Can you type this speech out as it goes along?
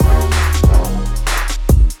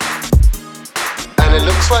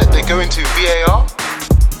going to VAR.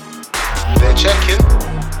 They're checking.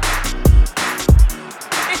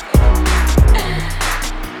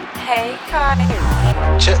 Hey,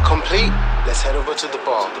 Kai. Check complete. Let's head over to the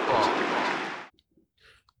bar.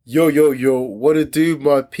 Yo, what it do,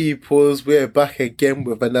 my peoples? We're back again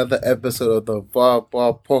with another episode of the VAR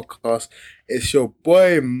Bar Podcast. It's your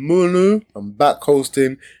boy Munu. I'm back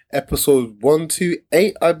hosting episode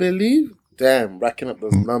 128, I believe. Damn, racking up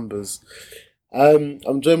those numbers.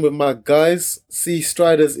 I'm joined with my guys. C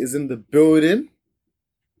Striders is in the building.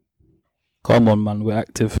 Come on, man, we're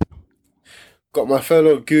active. Got my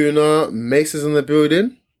fellow Gooner, Mace is in the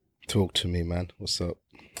building. Talk to me, man. What's up?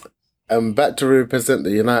 And back to represent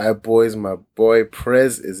the United boys, my boy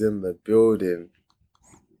Prez is in the building.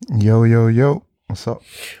 Yo. What's up?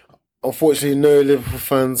 Unfortunately, no Liverpool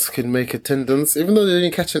fans could make attendance, even though they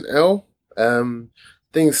didn't catch an L.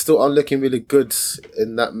 Things still aren't looking really good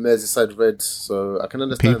in that Merseyside Red, so I can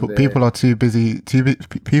understand. People are too busy.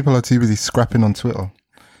 People are too busy scrapping on Twitter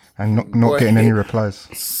and not getting any replies.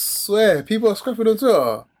 Swear, people are scrapping on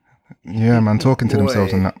Twitter. Yeah, man, talking to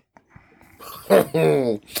themselves and that.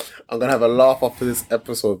 I'm gonna have a laugh after this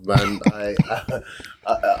episode, man.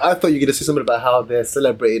 I thought you were gonna say something about how they're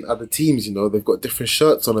celebrating other teams. You know, they've got different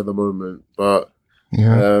shirts on at the moment, but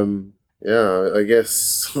I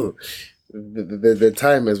guess the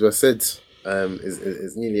time, as we said,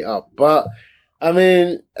 is nearly up. But I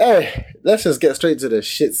mean, let's just get straight to the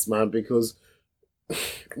shits, man, because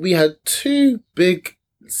we had two big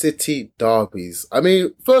city derbies. I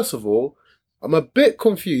mean, first of all, I'm a bit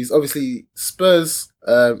confused. Obviously, Spurs,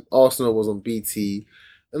 Arsenal was on BT,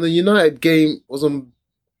 and the United game was on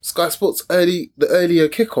Sky Sports the earlier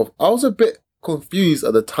kickoff. I was a bit confused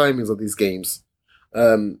at the timings of these games.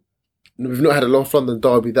 We've not had a North London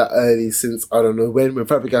derby that early since, I don't know when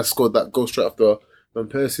Fabregas scored that goal straight after Van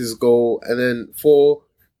Persie's goal, and then for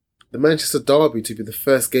the Manchester derby to be the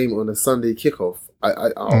first game on a Sunday kickoff,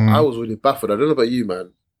 I was really baffled. I don't know about you,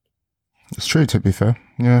 man. It's true, to be fair.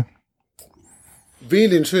 Yeah.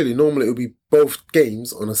 Really and truly, normally it would be both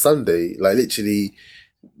games on a Sunday, like literally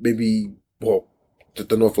maybe,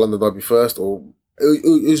 the North London derby first, or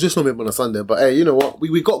it was just normally on a Sunday. But hey, you know what?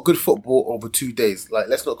 We got good football over 2 days. Like,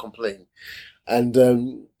 let's not complain. And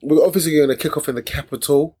we're obviously going to kick off in the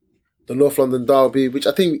capital, the North London derby, which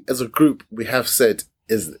I think as a group we have said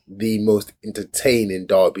is the most entertaining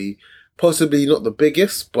derby. Possibly not the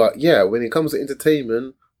biggest, but yeah, when it comes to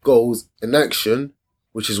entertainment, goals, and action,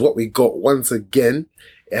 which is what we got once again,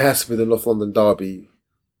 it has to be the North London derby.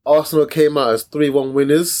 Arsenal came out as 3-1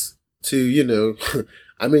 winners to, you know,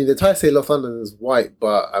 I mean, they try to say North London is white,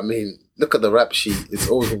 but I mean, look at the rap sheet, it's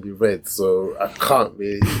always going to be red, so I can't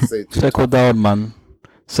really say too Settle down, man.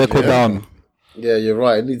 Settle down. Yeah, you're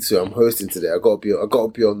right, I need to. I'm hosting today. I got to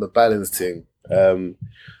be on the balance thing.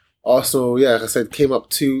 Arsenal, yeah, like I said, came up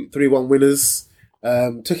 3-1 winners,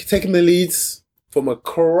 taking the leads from a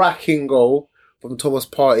cracking goal from Thomas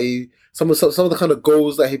Partey. Some of the kind of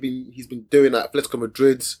goals that he's been doing at Atletico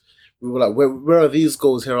Madrid. We were like, where are these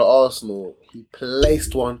goals here at Arsenal? He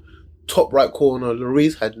placed one top right corner.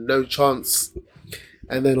 Lloris had no chance.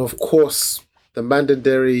 And then, of course, the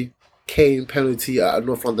Mandanderi Kane penalty at a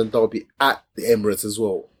North London derby at the Emirates as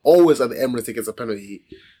well. Always at the Emirates he gets a penalty.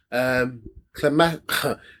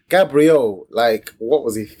 Gabriel, like, what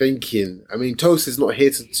was he thinking? I mean, Toast is not here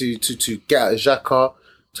to get at Xhaka.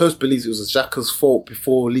 Toast believes it was Xhaka's fault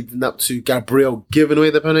before leading up to Gabriel giving away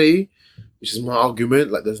the penalty, which is my argument.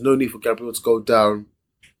 Like, there's no need for Gabriel to go down.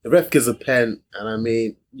 The ref gives a pen, and I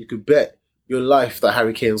mean, you could bet your life that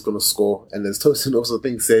Harry Kane's going to score. And as Tosin also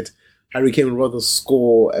said, Harry Kane would rather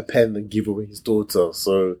score a pen than give away his daughter.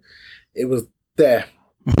 So it was there.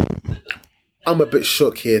 I'm a bit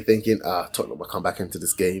shook here thinking, Tottenham will come back into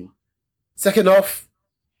this game. Second half,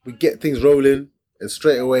 we get things rolling, and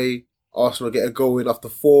straight away, Arsenal get a goal in after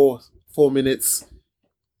 4 minutes.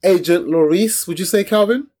 Agent Lloris, would you say,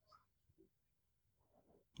 Calvin?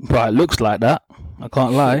 Right, looks like that. I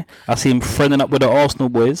can't lie. I see him friending up with the Arsenal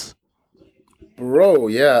boys. Bro,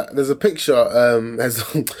 yeah. There's a picture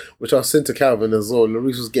which I'll send to Calvin as well.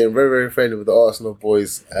 Lloris was getting very, very friendly with the Arsenal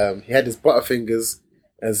boys. He had his butterfingers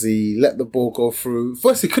as he let the ball go through.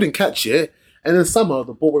 First, he couldn't catch it, and then somehow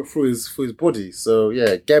the ball went through his body. So,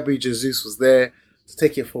 yeah, Gabby Jesus was there to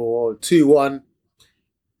take it for 2-1.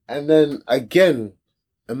 And then, again,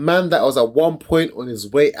 a man that was at one point on his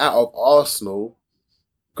way out of Arsenal,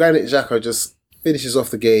 Granit Xhaka just finishes off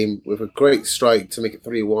the game with a great strike to make it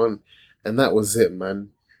 3-1. And that was it, man.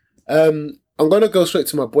 I'm going to go straight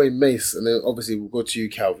to my boy Mace, and then obviously we'll go to you,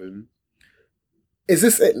 Calvin. Is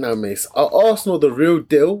this it now, Mace? Are Arsenal the real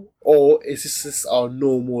deal, or is this just our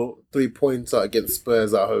normal 3-pointer against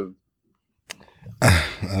Spurs at home?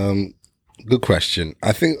 Good question.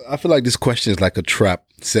 I feel like this question is like a trap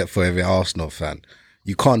set for every Arsenal fan.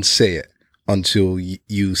 You can't say it until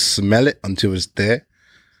you smell it, until it's there.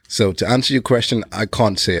 So to answer your question, I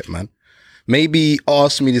can't say it, man. Maybe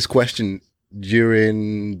ask me this question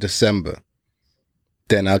during December.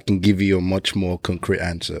 Then I can give you a much more concrete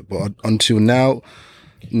answer. But until now,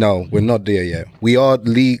 no, we're not there yet. We are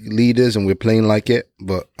league leaders and we're playing like it,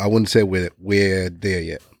 but I wouldn't say we're there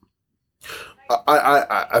yet.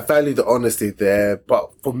 I value the honesty there,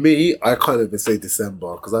 but for me, I can't even say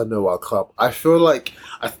December because I know our club. I feel like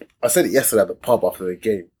I said it yesterday at the pub after the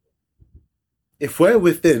game. If we're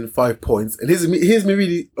within 5 points, and here's me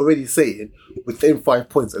really already saying within 5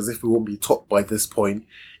 points as if we won't be topped by this point.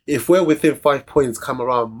 If we're within 5 points come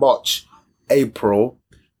around March, April,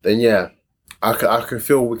 then yeah, I can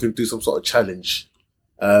feel we can do some sort of challenge.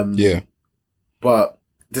 Yeah. But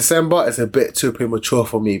December is a bit too premature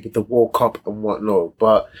for me with the World Cup and whatnot.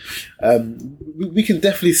 But we can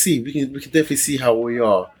definitely see. We can definitely see how we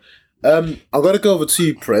are. I'm gonna go over to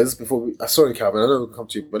you, Prez. Before we, sorry, Calvin. I know we'll come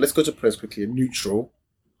to you, but let's go to Prez quickly. Neutral.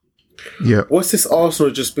 Yeah. Was this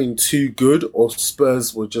Arsenal just being too good, or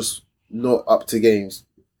Spurs were just not up to games?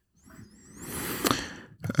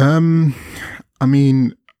 I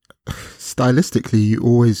mean, stylistically, you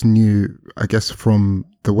always knew, I guess, from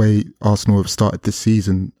the way Arsenal have started this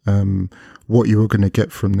season, what you were going to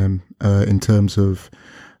get from them in terms of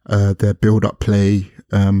their build-up play,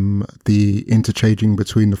 the interchanging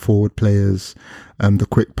between the forward players, the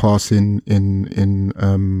quick passing in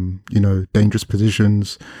dangerous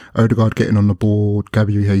positions, Odegaard getting on the ball,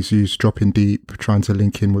 Gabriel Jesus dropping deep, trying to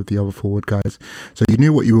link in with the other forward guys. So you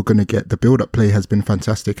knew what you were going to get. The build-up play has been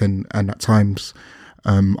fantastic, and at times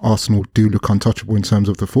Arsenal do look untouchable in terms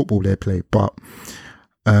of the football they play, but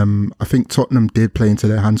I think Tottenham did play into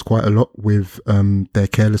their hands quite a lot with their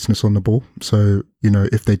carelessness on the ball. So,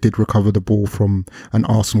 if they did recover the ball from an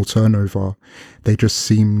Arsenal turnover, they just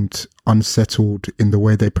seemed unsettled in the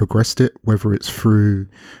way they progressed it, whether it's through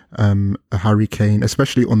a Harry Kane,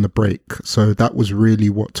 especially on the break. So that was really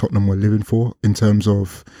what Tottenham were living for in terms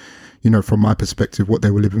of, from my perspective, what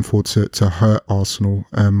they were living for to hurt Arsenal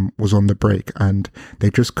was on the break, and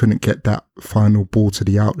they just couldn't get that final ball to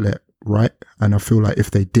the outlet right. And I feel like if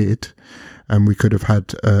they did, we could have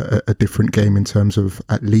had a different game in terms of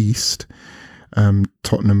at least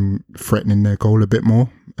Tottenham threatening their goal a bit more.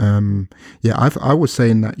 I was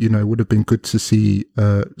saying that, it would have been good to see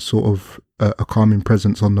sort of a calming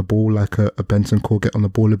presence on the ball, like a Bentancur get on the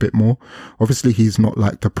ball a bit more. Obviously, he's not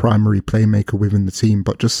like the primary playmaker within the team,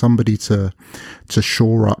 but just somebody to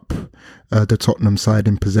shore up the Tottenham side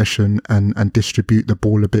in possession and distribute the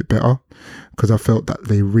ball a bit better, because I felt that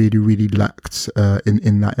they really, really lacked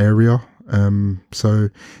in that area.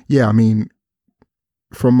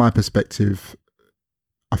 From my perspective,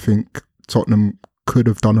 I think Tottenham could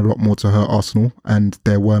have done a lot more to hurt Arsenal, and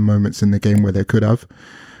there were moments in the game where they could have.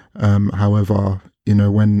 However,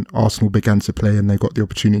 when Arsenal began to play and they got the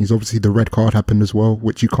opportunities, obviously the red card happened as well,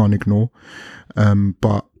 which you can't ignore.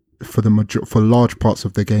 But for large parts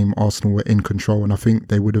of the game, Arsenal were in control, and I think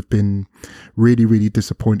they would have been really, really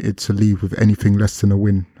disappointed to leave with anything less than a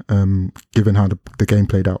win, given how the game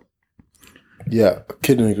played out. Yeah, I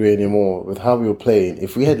couldn't agree anymore with how we were playing.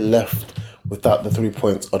 If we had left without the 3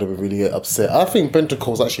 points, I'd have been really upset. I think Bentancur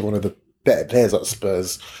was actually one of the better players at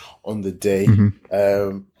Spurs on the day.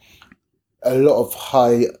 Mm-hmm. A lot of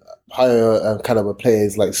higher caliber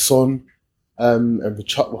players like Son and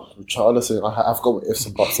Richarlison. I forgot what ifs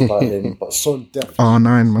and buts about him, but Son definitely.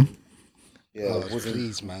 R9, man. Yeah,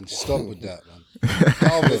 please, man, stop with that, man.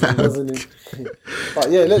 Calvin,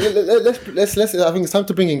 but yeah, let's. I think it's time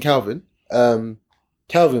to bring in Calvin.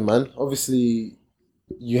 Calvin, man, obviously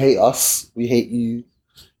you hate us, we hate you.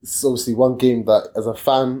 It's obviously one game that, as a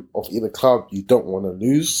fan of either club, you don't want to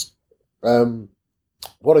lose.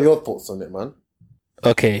 What are your thoughts on it, man?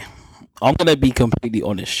 Okay, I'm going to be completely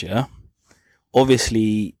honest, yeah?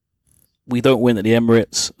 Obviously, we don't win at the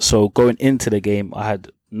Emirates, so going into the game, I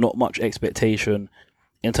had not much expectation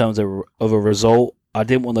in terms of a result. I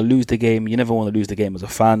didn't want to lose the game. You never want to lose the game as a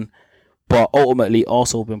fan. But ultimately,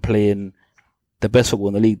 Arsenal have been playing the best football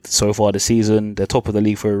in the league so far this season. They're top of the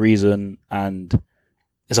league for a reason, and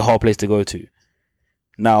it's a hard place to go to.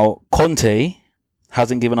 Now, Conte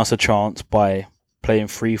hasn't given us a chance by playing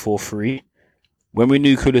 3-4-3. When we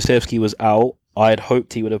knew Kulusevski was out, I had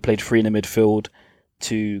hoped he would have played 3 in the midfield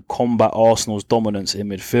to combat Arsenal's dominance in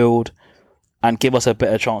midfield and give us a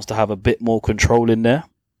better chance to have a bit more control in there.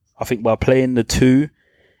 I think by playing the 2,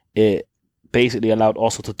 it basically allowed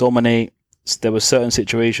Arsenal to dominate. There were certain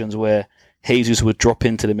situations where Jesus would drop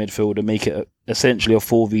into the midfield and make it essentially a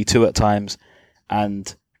 4v2 at times,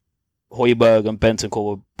 and Højbjerg and Bentancur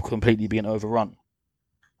were completely being overrun.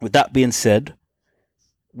 With that being said,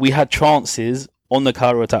 we had chances on the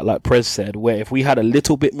counter-attack, like Prez said, where if we had a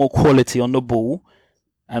little bit more quality on the ball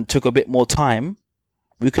and took a bit more time,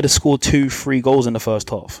 we could have scored 2-3 goals in the first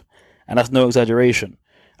half. And that's no exaggeration.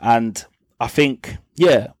 And I think,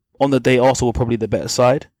 on the day, Arsenal were probably the better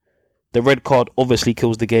side. The red card obviously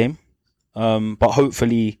kills the game. But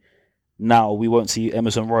hopefully now we won't see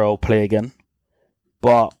Emerson Royal play again.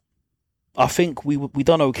 But I think we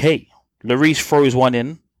done okay. Lloris throws one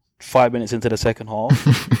in 5 minutes into the second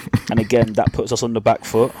half. And again, that puts us on the back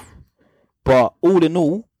foot. But all in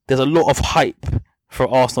all, there's a lot of hype for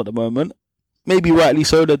Arsenal at the moment. Maybe rightly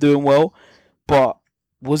so, they're doing well. But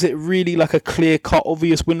was it really like a clear-cut,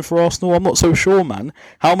 obvious win for Arsenal? I'm not so sure, man.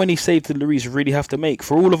 How many saves did Lloris really have to make?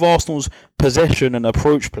 For all of Arsenal's possession and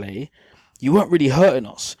approach play, you weren't really hurting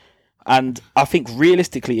us. And I think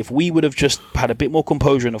realistically, if we would have just had a bit more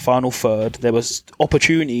composure in the final third, there was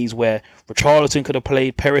opportunities where Richarlison could have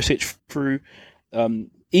played Perisic through.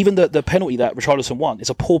 Even the penalty that Richarlison won, it's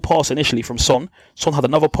a poor pass initially from Son. Son had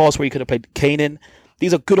another pass where he could have played Kane in.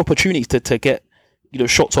 These are good opportunities to get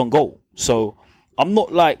shots on goal. So I'm not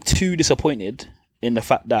too disappointed in the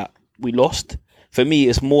fact that we lost. For me,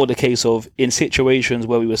 it's more the case of in situations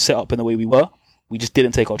where we were set up in the way we were, we just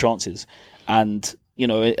didn't take our chances. And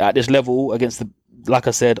at this level, against like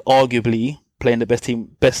I said, arguably playing the best team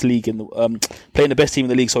in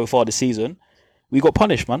the league so far this season, we got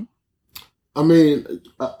punished, man. I mean,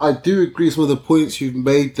 I do agree with some of the points you've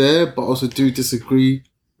made there, but also do disagree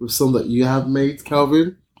with some that you have made,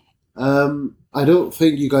 Calvin. I don't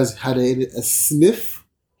think you guys had a sniff.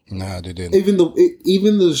 Nah, they didn't. Even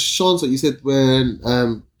the chance that you said when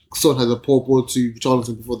Son had a poor ball to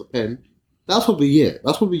Jonathan before the pen, that's probably it.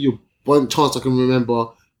 That's probably your one chance I can remember.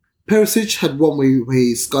 Perisic had one where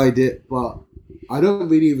he skied it, but I don't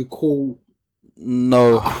really recall.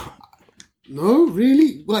 No. No,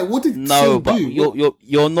 really? What did Son but do?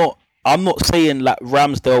 you're not. I'm not saying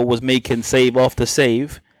Ramsdale was making save after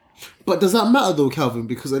save. But does that matter though, Calvin?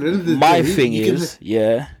 Because at the end of the my day, thing is,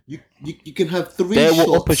 you can have three. There shots.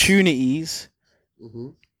 were opportunities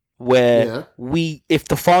where if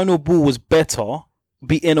the final ball was better,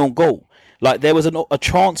 be in on goal. There was a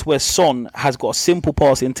chance where Son has got a simple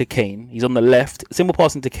pass into Kane. He's on the left, simple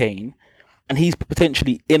pass into Kane, and he's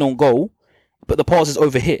potentially in on goal, but the pass is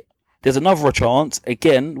overhit. There's another chance,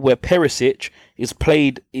 again, where Perisic is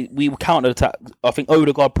played, we counter-attack, I think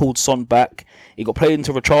Odegaard pulled Son back, he got played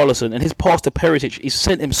into Richarlison, and his pass to Perisic, he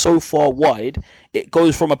sent him so far wide, it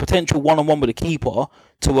goes from a potential one-on-one with the keeper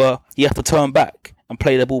to he has to turn back and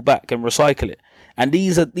play the ball back and recycle it. And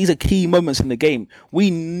these are key moments in the game. We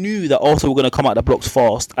knew that Arsenal were going to come out the blocks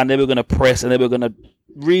fast, and they were going to press, and they were going to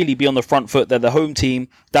really be on the front foot. They're the home team.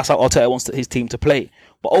 That's how Arteta wants his team to play.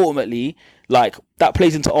 But ultimately, that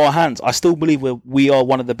plays into our hands. I still believe we are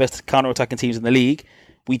one of the best counter-attacking teams in the league.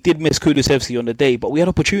 We did miss Kulusevski on the day, but we had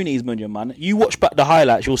opportunities, Munyan, man. You watch back the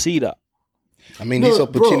highlights, you'll see that. I mean, these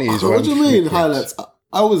opportunities. Bro, what do you mean highlights?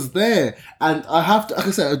 I was there, and I have to. Like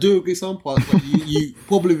I said, I do agree some parts, but you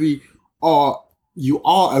probably are. You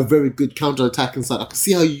are a very good counter-attacking side. I can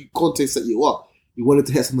see how Conte set you up. You wanted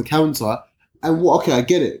to hit on the counter, and okay, I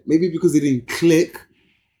get it. Maybe because they didn't click.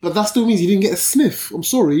 But that still means you didn't get a sniff. I'm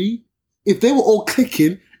sorry. If they were all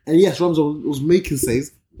clicking, and yes, Ramsdale was making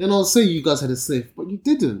saves, then I'll say you guys had a sniff. But you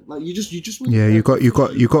didn't. You just. Yeah, you got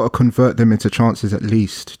to convert them into chances at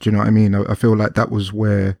least. Do you know what I mean? I feel like that was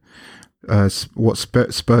where what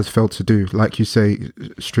Spurs failed to do. Like you say,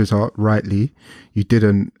 Strizart, rightly, you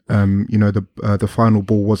didn't. The final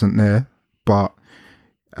ball wasn't there. But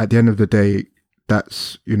at the end of the day,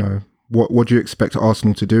 that's What do you expect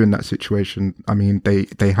Arsenal to do in that situation? I mean,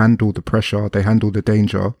 they handle the pressure, they handle the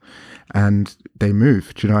danger, and they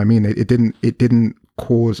move. Do you know what I mean? It didn't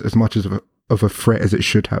cause as much of a threat as it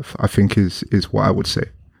should have, I think is what I would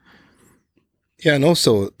say. Yeah, and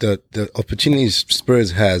also the opportunities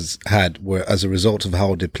Spurs has had were as a result of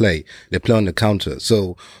how they play. They play on the counter.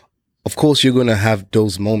 So, of course, you're going to have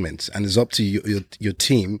those moments, and it's up to your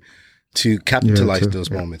team to capitalize those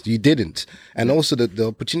moments. You didn't. And also the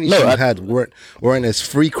opportunities you had weren't as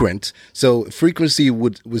frequent. So frequency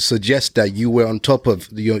would suggest that you were on top of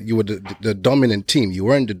you were the dominant team. You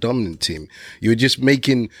weren't the dominant team. You were just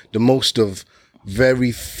making the most of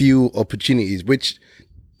very few opportunities, which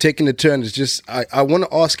taking a turn is just I want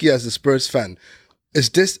to ask you as a Spurs fan, is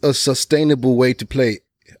this a sustainable way to play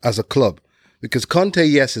as a club? Because Conte,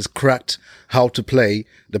 yes, has cracked how to play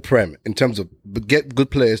the Prem in terms of get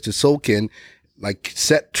good players to soak in,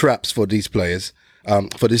 set traps for these players,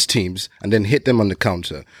 for these teams, and then hit them on the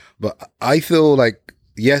counter. But I feel like,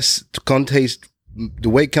 yes, Conte's the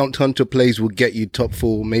way Count Hunter plays will get you top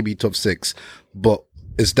 4, maybe top 6. But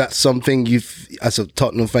is that something as a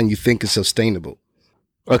Tottenham fan, you think is sustainable?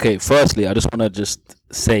 Okay, firstly, I just want to just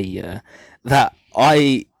say that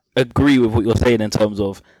I agree with what you're saying in terms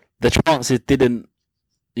of the chances didn't,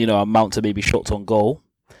 amount to maybe shots on goal,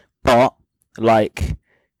 but like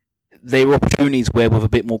they were opportunities where with a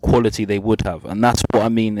bit more quality they would have, and that's what I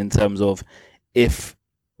mean in terms of if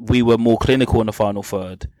we were more clinical in the final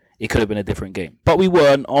third, it could have been a different game. But we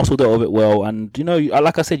weren't. Arsenal dealt with it well, and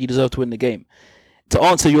like I said, you deserve to win the game. To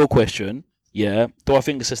answer your question, yeah, do I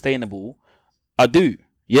think it's sustainable? I do.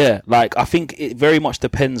 Yeah, like I think it very much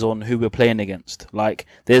depends on who we're playing against. Like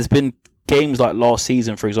there's been games like last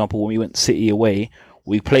season, for example, when we went City away,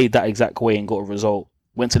 we played that exact way and got a result.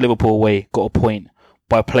 Went to Liverpool away, got a point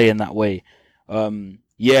by playing that way.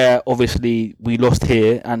 Yeah, obviously we lost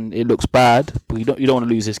here and it looks bad, but you don't want to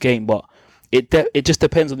lose this game. But it just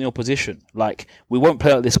depends on the opposition. Like we won't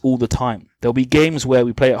play like this all the time. There'll be games where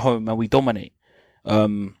we play at home and we dominate.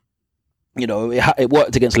 It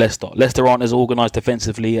worked against Leicester. Leicester aren't as organised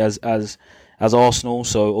defensively as Arsenal,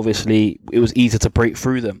 so obviously it was easier to break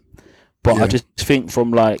through them. But I just think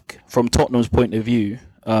from Tottenham's point of view,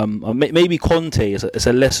 maybe Conte is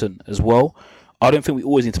a lesson as well. I don't think we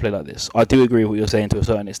always need to play like this. I do agree with what you're saying to a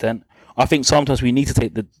certain extent. I think sometimes we need to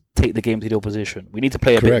take the game to the opposition. We need to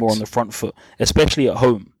play a bit more on the front foot, especially at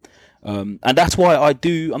home. And that's why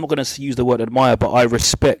I'm not going to use the word admire, but I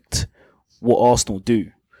respect what Arsenal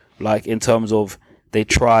do. Like in terms of they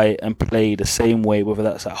try and play the same way, whether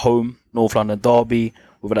that's at home, North London derby,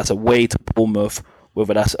 whether that's away to Bournemouth,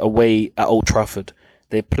 whether that's away at Old Trafford.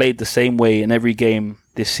 They played the same way in every game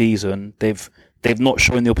this season. They've not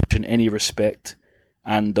shown the opposition any respect,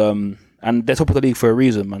 and they're top of the league for a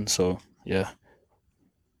reason, man. So yeah,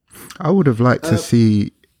 I would have liked to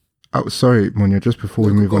see. Sorry, Munya. Just before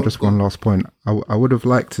we move on, just one last point. I would have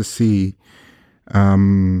liked to see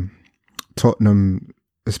Tottenham,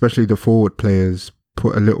 especially the forward players,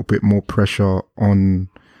 put a little bit more pressure on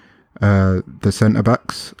the centre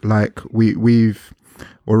backs. Like we've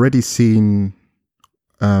already seen,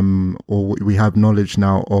 or we have knowledge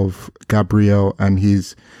now of Gabriel and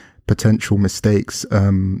his potential mistakes,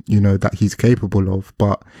 that he's capable of.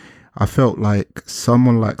 But I felt like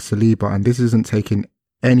someone like Saliba, and this isn't taking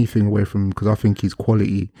anything away from him because I think he's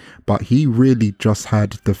quality, but he really just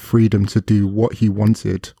had the freedom to do what he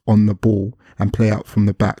wanted on the ball and play out from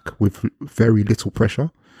the back with very little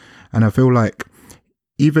pressure. And I feel like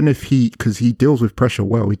even if because he deals with pressure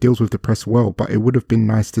well, he deals with the press well, but it would have been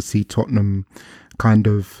nice to see Tottenham kind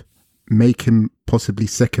of make him possibly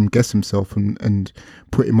second guess himself and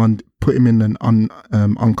put him in an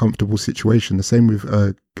uncomfortable situation. The same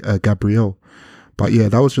with Gabriel. But yeah,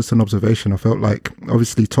 that was just an observation. I felt like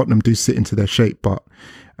obviously Tottenham do sit into their shape, but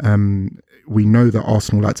we know that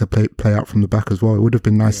Arsenal like to play out from the back as well. It would have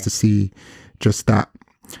been nice to see just that,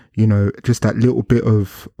 just that little bit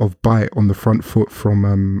of bite on the front foot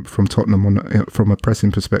from Tottenham from a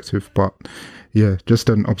pressing perspective. But yeah, just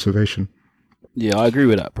an observation. Yeah, I agree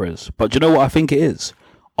with that, Prez. But do you know what I think it is?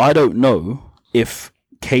 I don't know if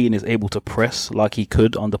Kane is able to press like he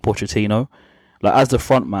could under Pochettino. Like as the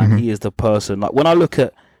front man, he is the person. Like when I look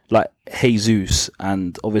at like Jesus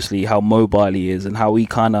and obviously how mobile he is and how he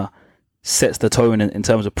kind of sets the tone in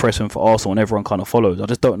terms of pressing for Arsenal and everyone kind of follows. I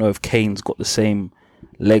just don't know if Kane's got the same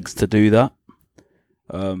legs to do that.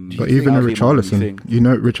 But even Richarlison,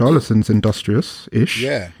 Richarlison's industrious-ish.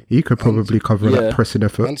 Yeah. He could probably cover that pressing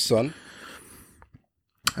effort. And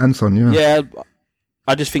Son, yeah. Yeah,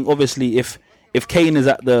 I just think obviously if Kane is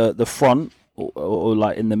at the front or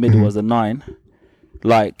like in the middle as a 9,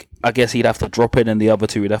 like I guess he'd have to drop in and the other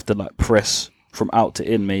two would have to like press from out to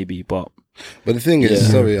in maybe. But the thing is,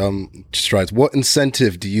 Strides, what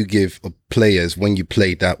incentive do you give players when you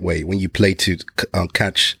play that way, when you play to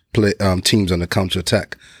catch teams on a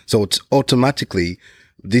counter-attack? So it's automatically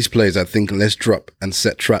these players are thinking, let's drop and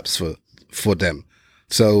set traps for them.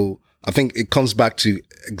 So I think it comes back to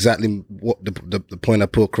exactly what the point I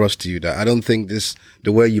put across to you, that I don't think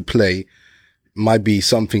the way you play might be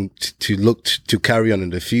something to look to carry on in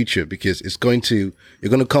the future, because you're going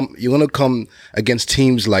to come against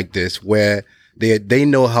teams like this where they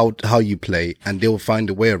know how you play and they'll find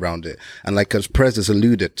a way around it. And like as Prez has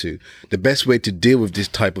alluded to, the best way to deal with this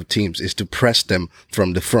type of teams is to press them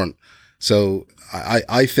from the front. So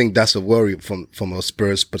I think that's a worry from a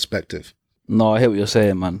Spurs perspective. No, I hear what you're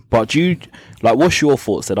saying, man. But do you what's your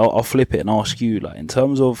thoughts then? I'll flip it and ask you, like in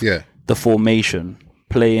terms of the formation,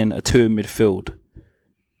 playing a 2 in midfield.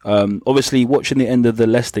 Obviously, watching the end of the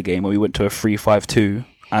Leicester game where we went to a 3-5-2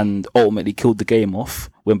 and ultimately killed the game off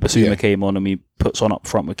when Basuma came on and we put Son up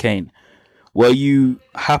front with Kane. were you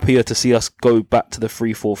happier to see us go back to the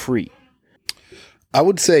 3-4-3? I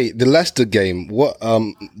would say the Leicester game,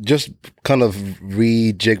 just kind of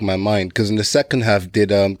rejig my mind, because in the second half,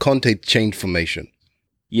 did Conte change formation?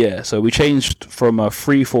 Yeah, so we changed from a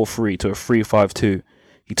 3-4-3 to a 3-5-2.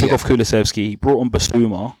 He took off Kulusevski, he brought on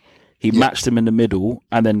Basuma, he matched him in the middle,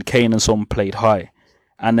 and then Kane and Son played high.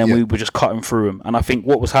 And then we were just cutting through him. And I think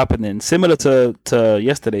what was happening, similar to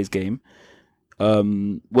yesterday's game,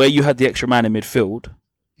 where you had the extra man in midfield,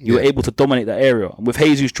 you were able to dominate that area. And with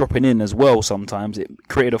Jesus dropping in as well sometimes, it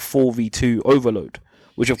created a 4v2 overload,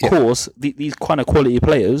 which of course, these kind of quality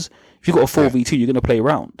players, if you've got a 4v2, you're going to play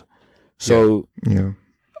around. So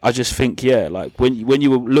I just think, like when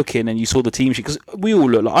you were looking and you saw the team sheet, because we all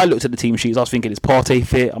look, like I looked at the team sheets, I was thinking, is Partey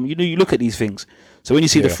fit? I mean, you look at these things. So when you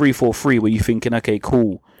see the 3-4-3, where you're thinking, okay,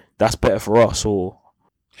 cool, that's better for us, or...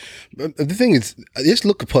 But the thing is, let's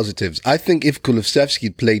look at positives. I think if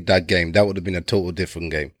Kulusevski played that game, that would have been a total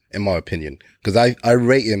different game, in my opinion. Because I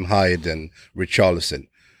rate him higher than Richarlison,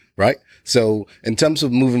 right? So in terms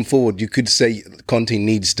of moving forward, you could say Conte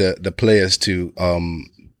needs the players to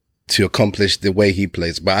accomplish the way he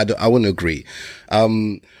plays, but I wouldn't agree.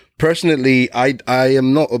 Personally, I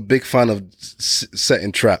am not a big fan of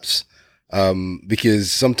setting traps,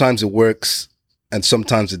 because sometimes it works and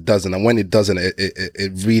sometimes it doesn't. And when it doesn't,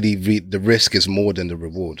 it really, the risk is more than the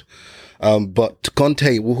reward. But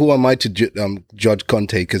Conte, who am I to judge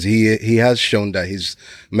Conte? Because he has shown that his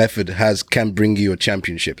method can bring you a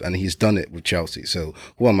championship, and he's done it with Chelsea. So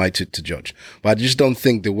who am I to judge? But I just don't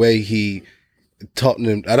think the way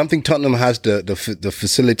Tottenham, I don't think Tottenham has the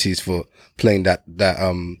facilities for playing that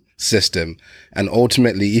system. And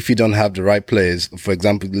ultimately, if you don't have the right players, for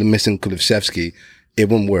example, missing Kulusevski, it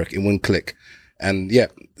won't work. It won't click. And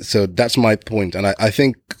so that's my point. And I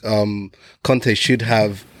think Conte should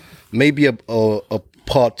have maybe a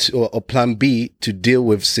part or a plan B to deal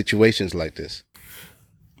with situations like this.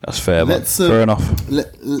 That's fair, man. Fair enough.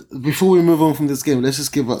 Before we move on from this game, let's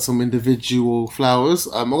just give out some individual flowers.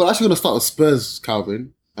 I'm actually going to start with Spurs,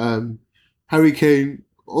 Calvin. Harry Kane,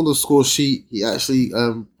 on the score sheet, he actually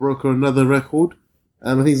broke another record.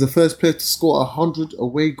 I think he's the first player to score 100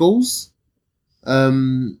 away goals. That's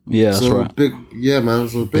right. Man.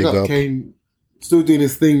 So big up Kane. Still doing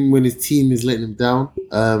his thing when his team is letting him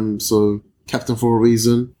down. So captain for a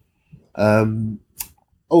reason.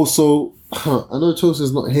 Also, I know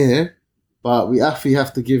Chelsea's not here, but we actually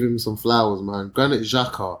have to give him some flowers, man. Granit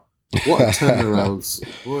Xhaka. What a turnarounds.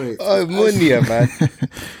 Boy, Munia, man.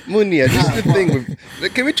 Munia, this is the thing.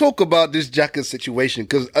 Can we talk about this Xhaka situation?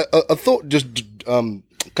 Because a thought just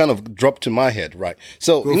kind of dropped to my head, right?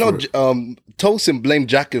 So, Tosin blamed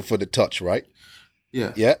Xhaka for the touch, right?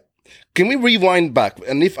 Yeah. Yeah. Can we rewind back?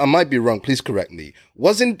 And if I might be wrong, please correct me.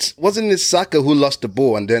 Wasn't it Saka who lost the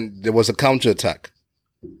ball and then there was a counter-attack?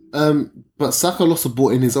 But Saka lost the ball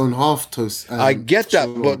in his own half, Toast. I get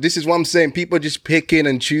that, but this is what I'm saying. People just picking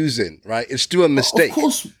and choosing, right? It's still a mistake. Of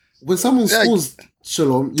course, when someone scores,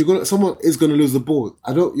 Shalom, someone is gonna lose the ball.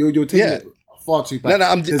 You're taking it far too back. No,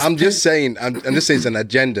 I'm just saying it's an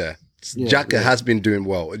agenda. Xhaka has been doing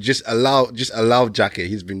well. Just allow Xhaka.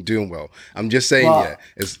 He's been doing well. I'm just saying,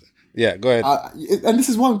 go ahead. And this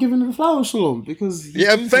is why I'm giving him the flowers, Shalom, because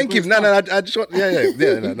thank you. No, I just want,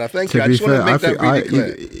 no, thank you. I just want to make that really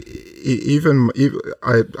clear. Even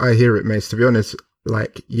I hear it, Mace. To be honest,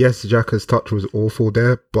 like, yes, Xhaka's touch was awful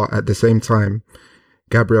there, but at the same time,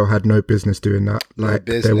 Gabriel had no business doing that. Like,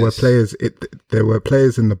 there were players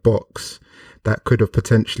in the box that could have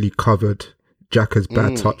potentially covered Xhaka's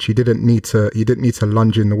bad touch. He didn't need to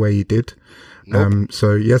lunge in the way he did. Nope.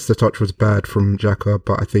 So yes, the touch was bad from Xhaka,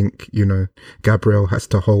 but I think, Gabriel has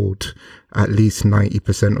to hold at least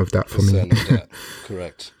 90% of that for me.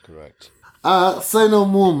 Correct. Say no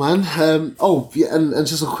more, man. And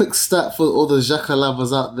just a quick stat for all the Xhaka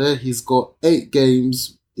lovers out there. He's got 8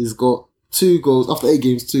 games. He's got 2 goals. After 8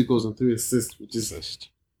 games, 2 goals and 3 assists, which is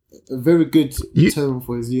a very good return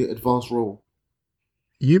for his new advanced role.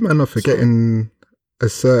 You man are forgetting a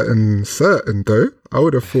certain though. I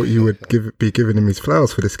would have thought you would be giving him his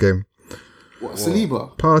flowers for this game. What,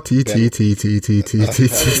 Saliba? Party t.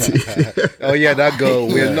 Oh yeah, that goal.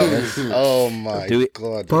 We're not. Oh my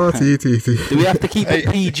god. Party t. Do we have to keep it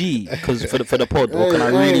PG because for the pod, or can I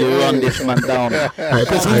really run this man down?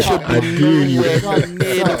 Because he should be nowhere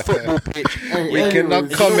near the football pitch. We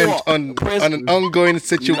cannot comment on an ongoing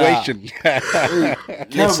situation.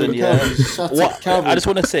 Listen, I just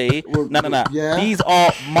want to say, no. Yeah? These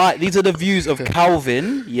are the views of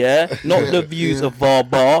Calvin, not the views of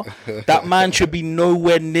Varbar. That man should be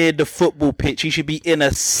nowhere near the football pitch. He should be in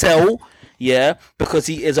a cell. yeah, because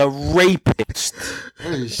he is a rapist.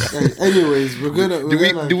 Anyways, we're gonna.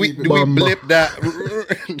 Do we blip that?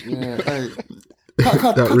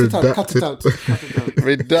 Cut it out. Cut it out.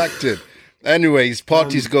 Redacted. Anyways,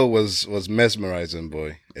 Partey's goal was mesmerizing,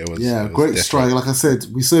 boy. It was great different. strike. Like I said,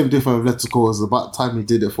 we saw him do for Atletico. It was about time he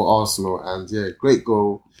did it for Arsenal, and great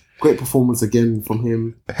goal, great performance again from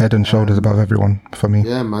him. Head and shoulders above everyone for me.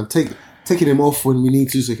 Yeah, man. Taking him off when we need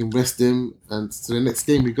to so we can rest him, and to the next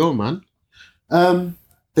game we go, man.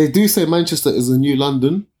 They do say Manchester is a new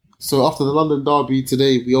London. So after the London derby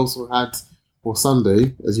today, we also had, or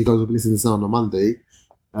Sunday, as you guys will be listening to this on a Monday,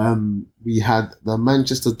 we had the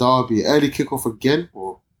Manchester derby, early kickoff again,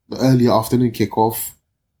 or the early afternoon kickoff.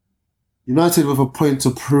 United with a point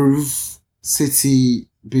to prove, City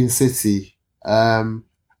being City. Coming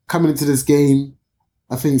into this game,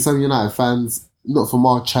 I think some United fans, not from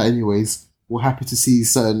our chat anyways, were happy to see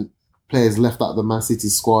certain players left out of the Man City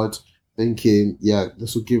squad, thinking,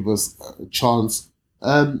 this will give us a chance.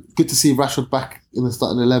 Good to see Rashford back in the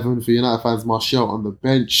starting 11 for United fans, Martial on the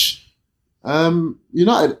bench.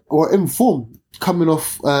 United were in form, coming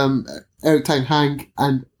off Eric Ten Hag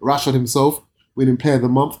and Rashford himself winning Player of the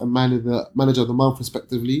Month and Manager of the Month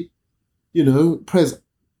respectively. Prez,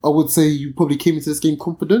 I would say you probably came into this game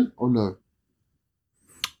confident, or no?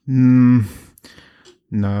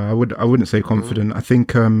 No, I wouldn't say confident. I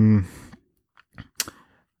think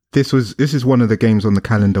this is one of the games on the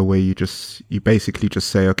calendar where you basically just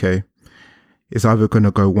say, okay, it's either going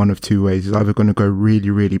to go one of two ways. It's either going to go really,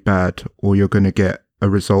 really bad, or you're going to get a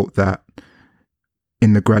result that,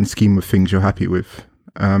 in the grand scheme of things, you're happy with.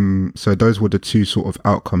 So those were the two sort of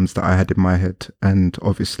outcomes that I had in my head, and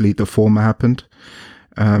obviously the former happened.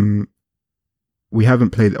 We haven't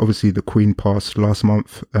played, obviously the Queen passed last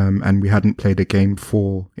month, and we hadn't played a game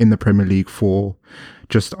in the Premier League for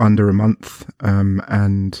just under a month.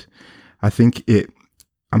 And I think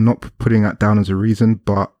I'm not putting that down as a reason,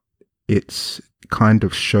 but it's kind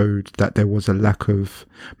of showed that there was a lack of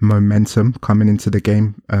momentum coming into the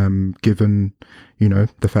game, given,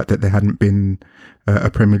 the fact that there hadn't been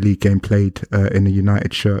a Premier League game played in a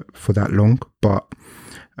United shirt for that long. But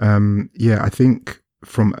I think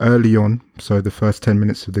from early on, so the first 10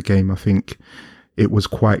 minutes of the game, I think it was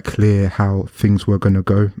quite clear how things were going to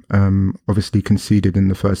go. Obviously conceded in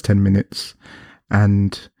the first 10 minutes,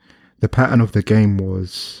 and the pattern of the game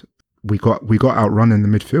was we got outrun in the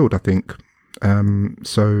midfield, I think.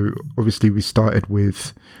 So obviously we started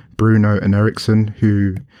with Bruno and Eriksen,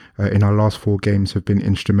 who in our last 4 games have been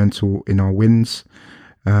instrumental in our wins.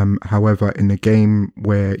 However, in a game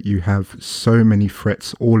where you have so many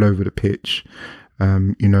threats all over the pitch,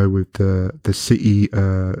 with the City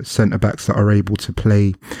centre-backs that are able to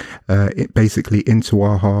play basically into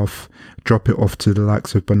our half, drop it off to the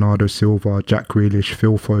likes of Bernardo Silva, Jack Grealish,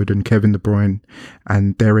 Phil Foden, Kevin De Bruyne,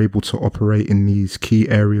 and they're able to operate in these key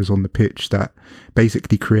areas on the pitch that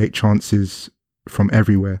basically create chances from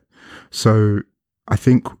everywhere. So I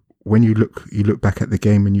think when you look back at the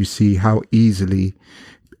game and you see how easily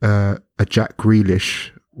a Jack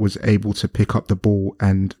Grealish was able to pick up the ball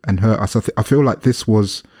and hurt us. I feel like this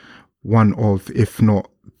was one of, if not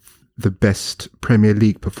the best Premier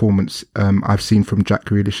League performance I've seen from Jack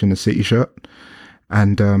Grealish in a City shirt.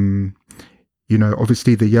 And,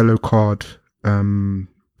 obviously the yellow card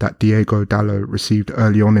that Diego Dallo received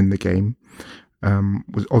early on in the game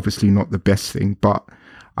was obviously not the best thing, but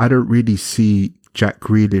I don't really see Jack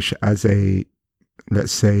Grealish as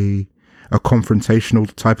let's say, a confrontational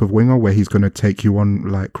type of winger where he's going to take you on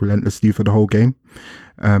like relentlessly for the whole game.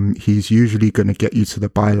 He's usually going to get you to the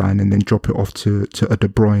byline and then drop it off to a De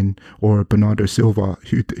Bruyne or a Bernardo Silva,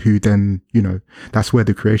 who then, that's where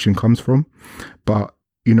the creation comes from. But,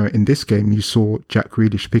 in this game, you saw Jack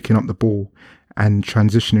Grealish picking up the ball and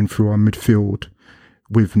transitioning through our midfield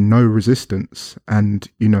with no resistance. And,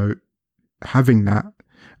 having that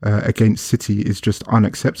against City is just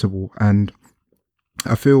unacceptable. And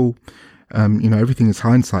I feel, everything is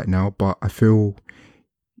hindsight now, but I feel,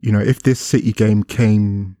 if this City game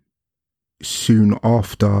came soon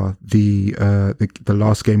after the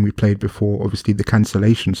last game we played before, obviously the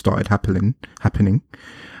cancellation started happening.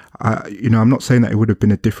 I'm not saying that it would have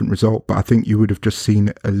been a different result, but I think you would have just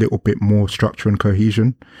seen a little bit more structure and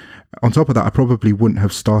cohesion. On top of that, I probably wouldn't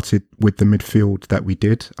have started with the midfield that we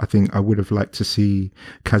did. I think I would have liked to see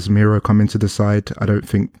Casemiro come into the side. I don't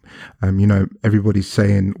think, everybody's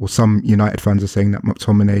saying, or some United fans are saying that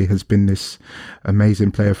McTominay has been this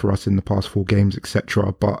amazing player for us in the past 4 games,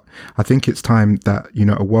 etc. But I think it's time that,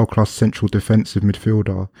 a world-class central defensive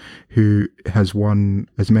midfielder who has won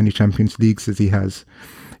as many Champions Leagues as he has,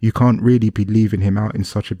 you can't really be leaving him out in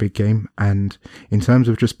such a big game. And in terms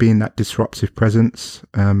of just being that disruptive presence,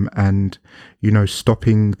 and,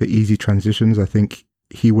 stopping the easy transitions, I think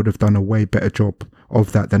he would have done a way better job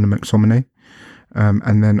of that than a McTominay.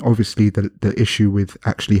 And then obviously the issue with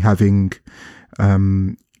actually having,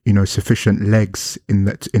 sufficient legs in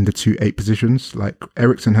the 2-8 positions. Like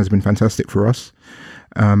Eriksen has been fantastic for us.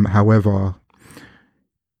 However,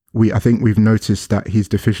 I think we've noticed that his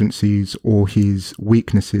deficiencies or his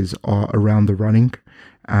weaknesses are around the running,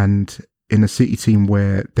 and in a City team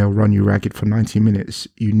where they'll run you ragged for 90 minutes,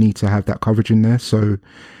 you need to have that coverage in there. So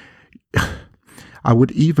I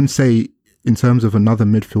would even say, in terms of another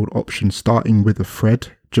midfield option, starting with a Fred,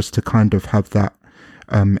 just to kind of have that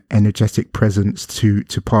energetic presence to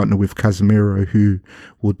partner with Casemiro, who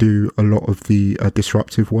will do a lot of the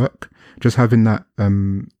disruptive work. Just having that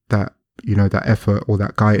that effort, or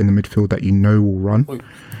that guy in the midfield that will run. Wait,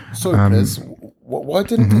 sorry, Pez. Why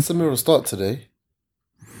didn't Casemiro start today?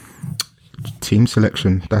 Team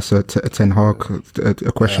selection. That's a Ten Hag,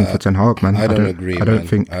 a question for Ten Hag, man. I don't agree. I don't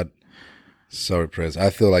think. Sorry, Prez. I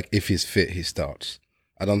feel like if he's fit, he starts.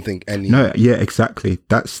 I don't think any. No, yeah, exactly.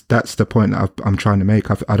 That's the point that I'm trying to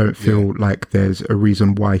make. I don't feel like there's a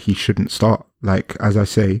reason why he shouldn't start. Like, as I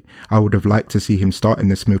say, I would have liked to see him start in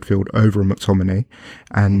this midfield over McTominay,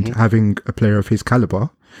 and having a player of his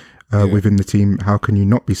caliber within the team, how can you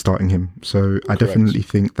not be starting him? So I definitely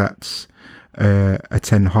think that's a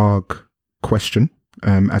Ten Hag question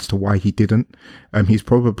as to why he didn't. He's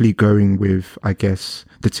probably going with, I guess,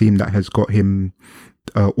 the team that has got him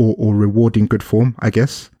or rewarding good form, I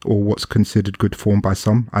guess, or what's considered good form by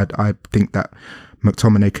some. I think that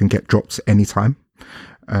McTominay can get dropped anytime.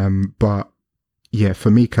 But yeah,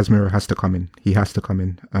 for me, Casemiro has to come in. He has to come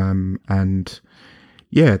in. And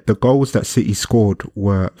yeah, the goals that City scored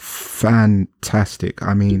were fantastic.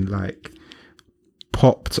 I mean, like,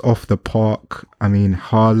 popped off the park. I mean,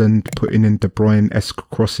 Haaland putting in De Bruyne-esque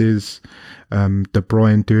crosses, De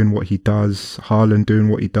Bruyne doing what he does, Haaland doing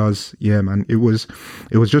what he does. Yeah, man, it was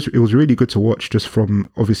really good to watch, just from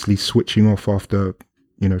obviously switching off after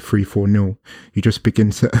 3-4-0. You just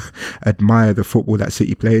begin to admire the football that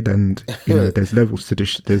City played, and there's levels to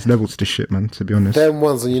this. There's levels to this shit, man. To be honest, Them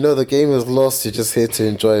ones, and the game is lost. You're just here to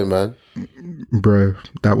enjoy, man. Bro,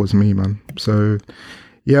 that was me, man. So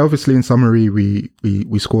yeah, obviously in summary, we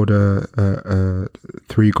scored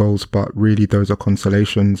 3 goals, but really those are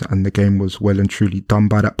consolations, and the game was well and truly done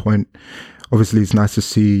by that point. Obviously, it's nice to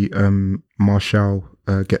see Martial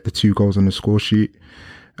get the 2 goals on the score sheet.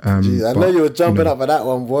 Jeez, I know you were jumping up at that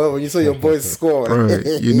one, boy, when you saw your boys score. Bro,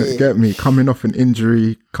 get me, coming off an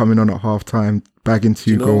injury, coming on at halftime, bagging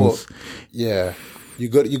 2 goals. What? Yeah, you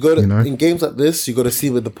got to in games like this, you got to see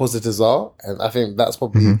where the positives are, and I think that's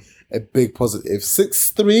probably a big positive.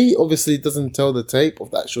 6-3 obviously doesn't tell the tape of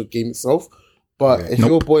the actual game itself, but if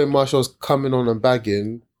your boy Martial's coming on and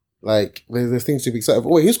bagging, like, there's things to be excited for.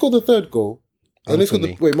 Wait, who scored the 3rd goal?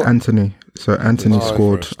 Anthony. So Anthony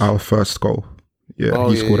scored our first goal. Yeah,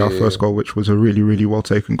 he scored our first goal, which was a really, really well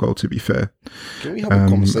taken goal, to be fair. Can we have a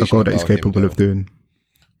conversation? A goal that he's capable of doing.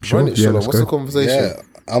 Sure, let's go. The conversation?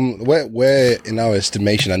 Yeah, where in our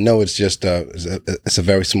estimation, I know it's just it's a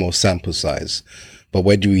very small sample size, but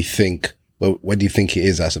where do you think he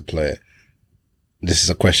is as a player? This is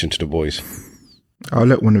a question to the boys. I'll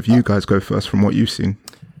let one of you guys go first from what you've seen.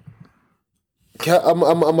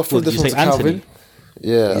 I'm afraid this one's Calvin.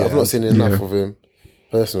 Yeah, I've not seen enough of him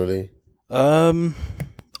personally.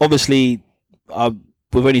 Obviously,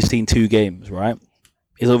 we've only seen 2 games, right?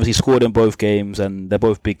 He's obviously scored in both games, and they're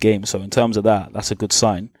both big games. So in terms of that, that's a good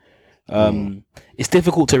sign. It's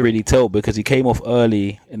difficult to really tell because he came off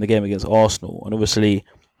early in the game against Arsenal, and obviously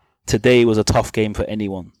today was a tough game for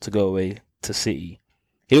anyone to go away to City.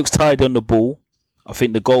 He looks tired on the ball. I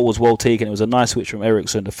think the goal was well taken. It was a nice switch from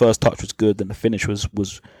Eriksen. The first touch was good, and the finish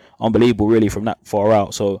was unbelievable, really, from that far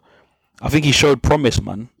out. So I think he showed promise,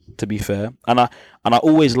 man, to be fair. And I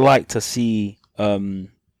always like to see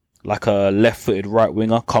like a left-footed right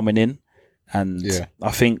winger coming in, and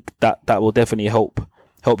I think that will definitely help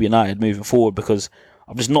United moving forward, because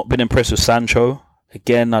I've just not been impressed with Sancho.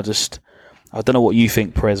 Again, I don't know what you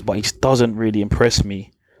think, Perez, but he just doesn't really impress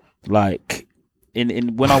me. Like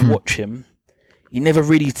in when I watch him, he never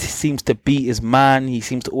really seems to beat his man. He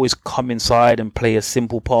seems to always come inside and play a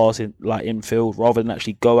simple pass infield rather than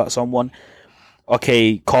actually go at someone.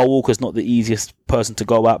 Okay, Kyle Walker's not the easiest person to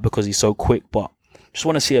go at because he's so quick, but just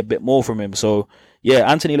want to see a bit more from him. So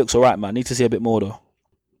yeah, Anthony looks alright, man. Need to see a bit more though.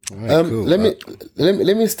 Right, cool.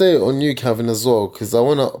 Let me stay on you, Calvin, as well, because I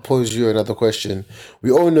want to pose you another question.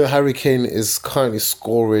 We all know Harry Kane is currently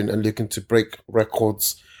scoring and looking to break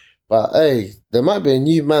records, But hey, there might be a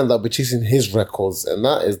new man that'll be chasing his records, and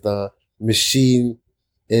that is the machine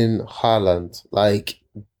in Haaland. Like,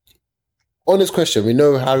 honest question, we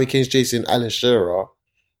know Harry Kane's chasing Alan Shearer,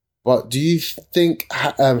 but do you think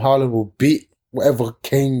Haaland will beat whatever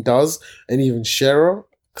Kane does and even Shearer?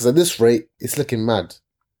 Because at this rate, it's looking mad.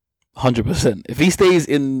 100%. If he stays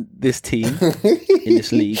in this team, in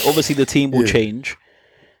this league, obviously the team will change.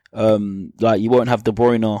 Like, you won't have De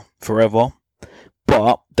Bruyne forever,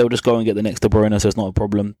 but they'll just go and get the next De Bruyne, so it's not a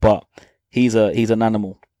problem. But he's an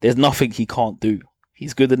animal. There's nothing he can't do.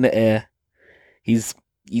 He's good in the air. He's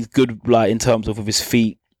good, like, in terms of with his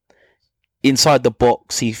feet. Inside the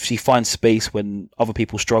box, he finds space when other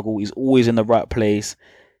people struggle. He's always in the right place.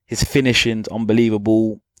 His finishing's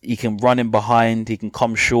unbelievable. He can run in behind. He can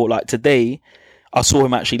come short. Like today, I saw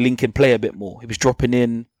him actually linking play a bit more. He was dropping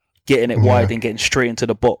in, getting it wide and getting straight into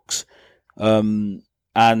the box.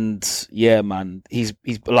 And yeah, man, he's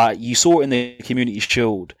like, you saw it in the Community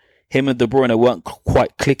Shield. Him and De Bruyne weren't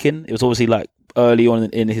quite clicking. It was obviously like early on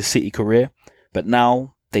in his City career, but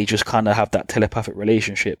now they just kind of have that telepathic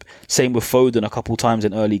relationship. Same with Foden a couple times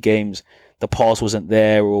in early games. The pass wasn't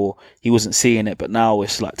there or he wasn't seeing it, but now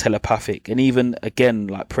it's like telepathic. And even, again,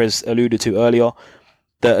 like Prez alluded to earlier,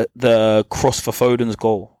 the cross for Foden's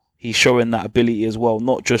goal, he's showing that ability as well,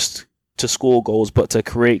 not just to score goals, but to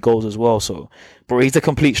create goals as well. So, bro, he's a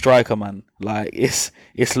complete striker, man. Like, it's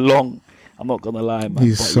long. I'm not going to lie, man.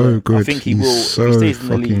 He's but so yeah, good. I think he will. So if he stays in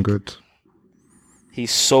the fucking league, good.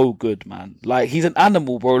 He's so good, man. Like, he's an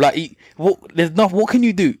animal, bro. Like, what can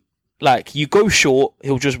you do? Like, you go short,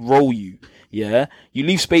 he'll just roll you. Yeah, you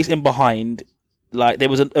leave space in behind. Like, there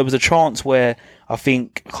was a chance where I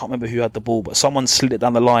can't remember who had the ball, but someone slid it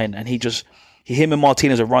down the line, and him and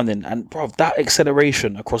Martinez are running, and bro, that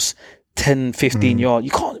acceleration across 10, 15 yards,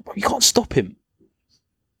 you can't stop him.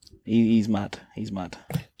 He's mad. He's mad.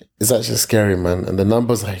 It's actually scary, man. And the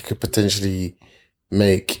numbers I could potentially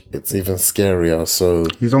make, it's even scarier. So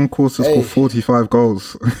he's on course to score 45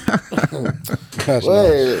 goals.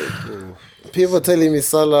 People telling me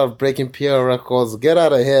Salah breaking PR records. Get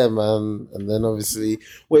out of here, man. And then obviously,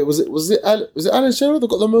 was it Alan Shearer that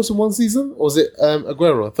got the most in one season, or was it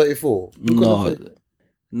Aguero 34?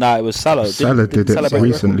 No, it was Salah. Salah did it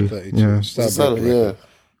recently. Yeah, Salah,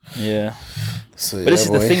 yeah. So, but this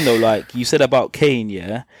is the thing, though. Like you said about Kane,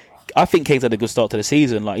 yeah. I think Kane's had a good start to the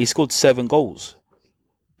season. Like, he scored 7 goals.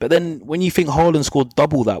 But then when you think Haaland scored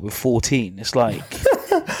double that with 14, it's like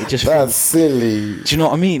it just that's silly. Do you know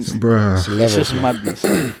what I mean? Bruh. It's just madness.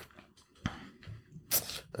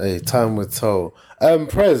 Hey, time will tell.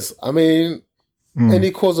 Prez, I mean, any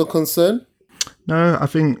cause of concern? No, I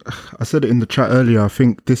think I said it in the chat earlier. I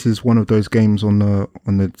think this is one of those games on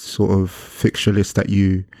the sort of fixture list that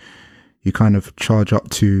you kind of charge up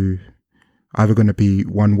to, either going to be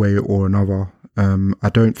one way or another. I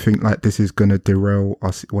don't think like this is going to derail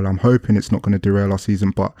us. Well, I'm hoping it's not going to derail our season,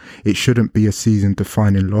 but it shouldn't be a season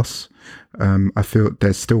defining loss. I feel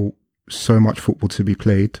there's still so much football to be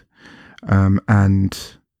played. And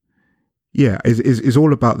yeah, it's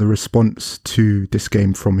all about the response to this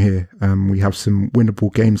game from here. We have some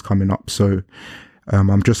winnable games coming up. So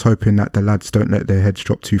I'm just hoping that the lads don't let their heads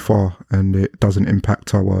drop too far and it doesn't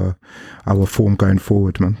impact our form going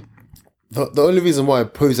forward, man. The only reason why I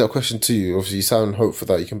posed that question to you, obviously you sound hopeful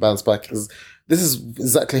that you can bounce back, is this is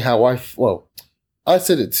exactly how I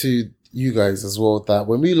said it to you guys as well, that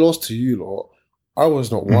when we lost to you lot, I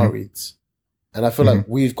was not worried. And I feel like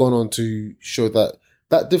we've gone on to show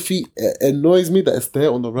that defeat, it annoys me that it's there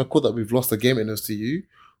on the record that we've lost a game and it was to you,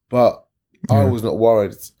 but I was not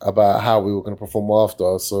worried about how we were going to perform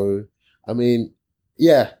after. So, I mean,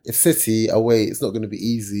 yeah, it's City away, it's not going to be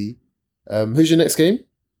easy. Who's your next game?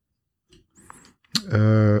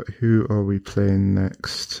 Who are we playing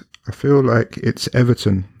next? I feel like it's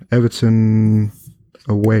Everton. Everton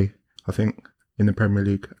away, I think, in the Premier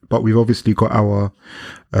League. But we've obviously got our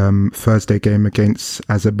Thursday game against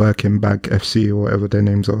Azerbaijan FC or whatever their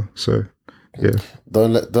names are. So yeah.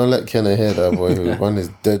 Don't let Kenna hear that, boy. Who run his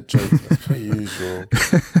dead jokes as per usual.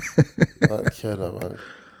 Like Kenna, man.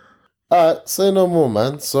 Alright, say no more,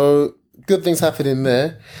 man. So good things happening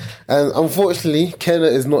there. And unfortunately, Kenna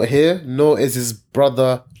is not here, nor is his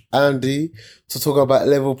brother Andy, to talk about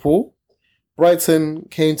Liverpool. Brighton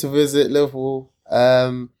came to visit Liverpool.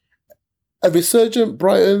 A resurgent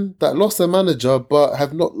Brighton that lost their manager but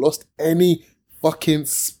have not lost any fucking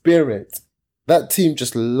spirit. That team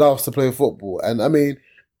just loves to play football. And I mean,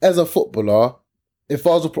 as a footballer, if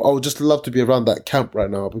I would just love to be around that camp right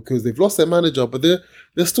now, because they've lost their manager, but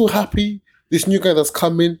they're still happy. This new guy that's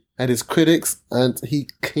coming and his critics, and he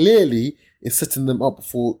clearly is setting them up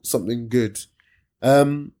for something good.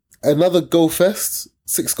 another goal fest.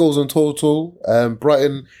 6 goals in total.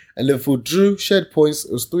 Brighton and Liverpool drew, shared points.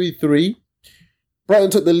 It was 3-3.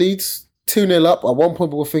 Brighton took the lead, 2-0 up. At one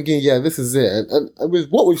point, we were thinking, yeah, this is it. And with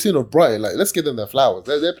what we've seen of Brighton, like, let's give them their flowers.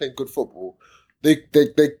 They're playing good football. They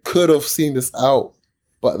could have seen this out.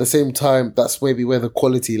 But at the same time, that's maybe where the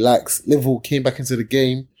quality lacks. Liverpool came back into the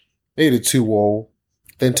game, made it 2-2,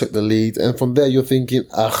 then took the lead. And from there, you're thinking,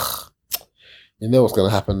 you know what's going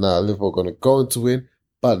to happen now. Liverpool are going to go on to win.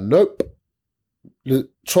 But nope.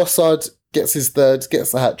 Trossard gets his third,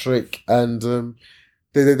 gets a hat-trick, and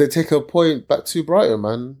they take a point back to Brighton,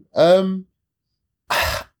 man.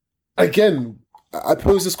 Again, I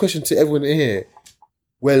pose this question to everyone here.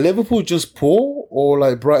 Were Liverpool just poor or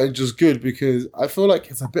like Brighton just good? Because I feel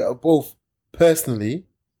like it's a bit of both. Personally,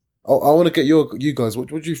 I want to get you guys. What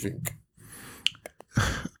do you think?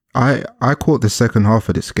 I caught the second half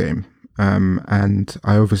of this game, and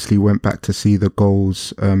I obviously went back to see the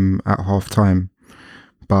goals at half time.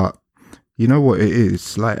 But you know what it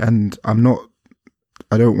is like, and I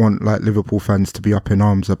don't want like Liverpool fans to be up in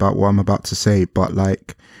arms about what I'm about to say, but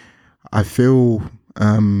like I feel.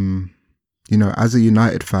 You know, as a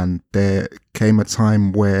United fan, there came a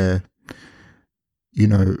time where, you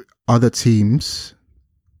know, other teams,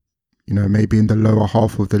 you know, maybe in the lower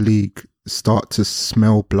half of the league start to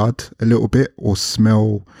smell blood a little bit or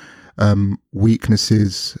smell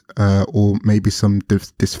weaknesses or maybe some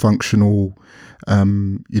dysfunctional,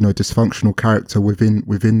 dysfunctional character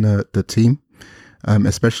within the team,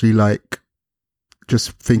 especially like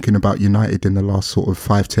just thinking about United in the last sort of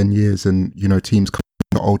 5-10 years and, you know, teams coming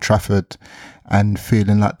to Old Trafford and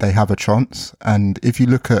feeling like they have a chance. And if you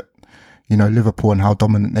look at, you know, Liverpool and how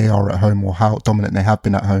dominant they are at home or how dominant they have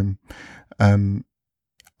been at home,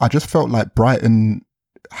 I just felt like Brighton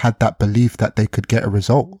had that belief that they could get a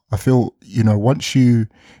result. I feel, you know, once you're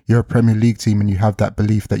a Premier League team and you have that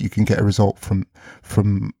belief that you can get a result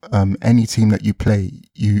from any team that you play,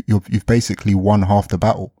 you've basically won half the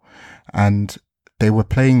battle. And they were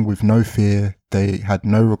playing with no fear. They had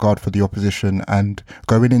no regard for the opposition. And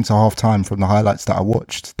going into half time, from the highlights that I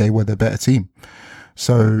watched, they were the better team.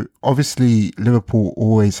 So obviously Liverpool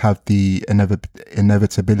always have the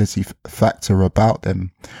inevitability factor about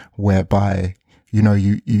them, whereby, you know,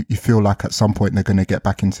 you feel like at some point they're going to get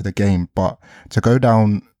back into the game. But to go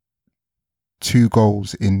down 2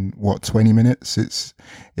 goals in 20 minutes,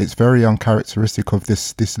 it's very uncharacteristic of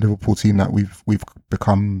this Liverpool team that we've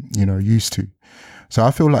become, you know, used to. So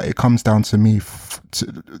I feel like it comes down to me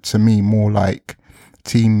to me more like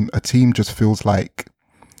a team just feels like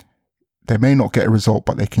they may not get a result,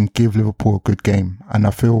 but they can give Liverpool a good game. And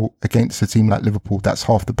I feel against a team like Liverpool, that's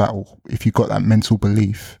half the battle. If you've got that mental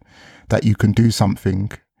belief that you can do something,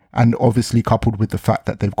 and obviously coupled with the fact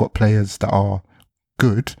that they've got players that are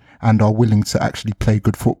good and are willing to actually play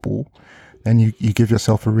good football, then you give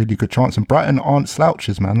yourself a really good chance. And Brighton aren't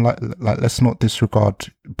slouches, man. Like let's not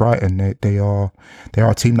disregard Brighton. They are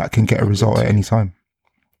a team that can get a result at any time.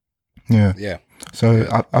 Yeah. So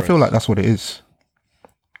I feel like that's what it is.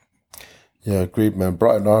 Yeah, agreed, man.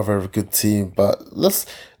 Brighton are a very good team, but let's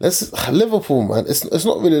Liverpool, man. It's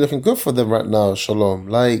not really looking good for them right now. Shalom,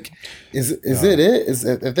 like, is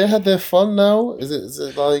it? Have they had their fun now? Is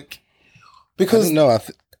it like because no?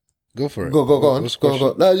 Go for it. Go on.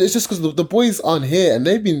 No, it's just because the boys aren't here and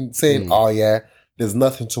they've been saying, "Oh yeah, there's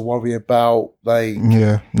nothing to worry about." Like,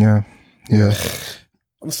 yeah.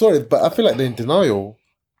 I'm sorry, but I feel like they're in denial.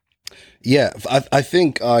 Yeah, I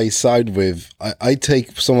think I side with, I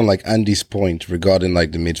take someone like Andy's point regarding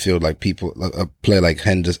like the midfield, like people, a player like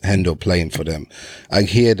Hendo playing for them. I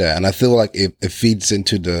hear that, and I feel like it feeds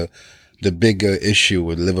into the bigger issue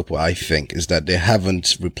with Liverpool, I think, is that they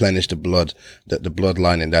haven't replenished the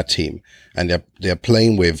bloodline in that team. And they're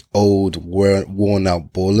playing with old, worn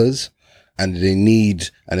out ballers, and they need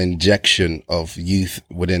an injection of youth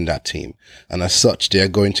within that team. And as such, they're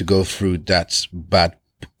going to go through that bad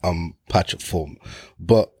patch of form.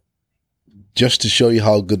 But just to show you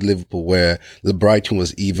how good Liverpool were, the Brighton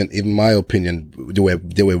was, even in my opinion,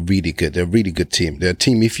 they were really good. They're a really good team. They're a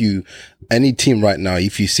team, any team right now,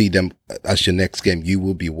 if you see them as your next game, you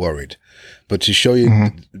will be worried. But to show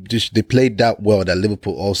you, they played that well that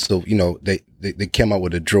Liverpool also, you know, they came out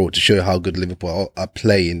with a draw to show you how good Liverpool are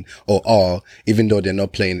playing or are, even though they're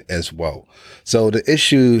not playing as well. So the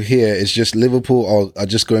issue here is just Liverpool are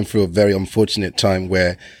just going through a very unfortunate time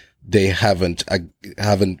where they haven't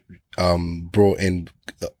brought in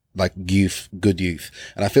like good youth.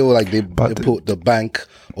 And I feel like they put the bank,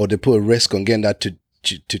 or they put a risk on getting that to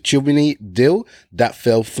Chubini deal that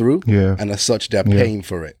fell through. Yeah. And as such, they're paying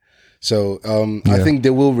for it. So I think they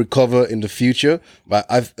will recover in the future, but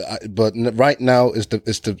right now is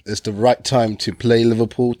the right time to play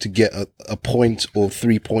Liverpool to get a point or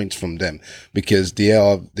 3 points from them, because they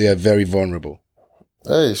are very vulnerable.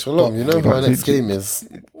 Hey, Shalom, you know who our next game is?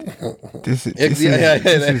 This is It's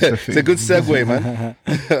a good segue, man.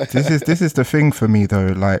 this is the thing for me though,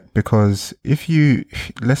 like, because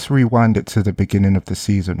let's rewind it to the beginning of the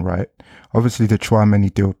season, right? Obviously the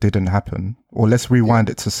Tchouaméni deal didn't happen, or let's rewind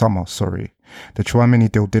it to summer. Sorry, the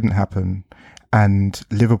Tchouaméni deal didn't happen, and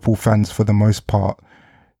Liverpool fans for the most part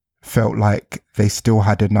felt like they still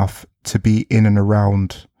had enough to be in and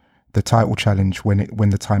around the title challenge when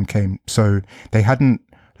the time came. So they hadn't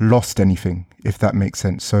lost anything, if that makes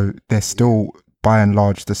sense. So they're still by and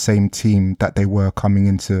large the same team that they were coming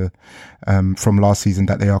into from last season,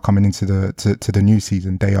 that they are coming into to the new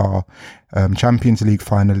season. They are Champions League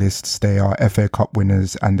finalists, they are FA Cup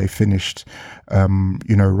winners, and they finished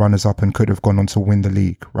runners up and could have gone on to win the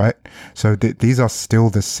league, right? So these are still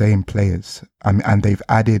the same players, and they've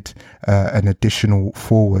added an additional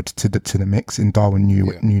forward to the mix in Darwin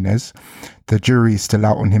Núñez. The jury is still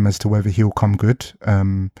out on him as to whether he'll come good,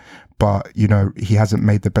 but he hasn't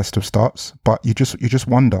made the best of starts. But you just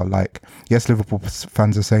wonder, like, yes, Liverpool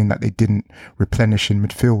fans are saying that they didn't replenish in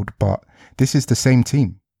midfield, but this is the same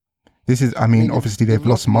team. This is, obviously they've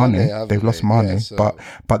lost Mane. They've lost Mane, yeah, so.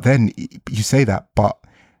 But then you say that, but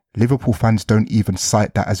Liverpool fans don't even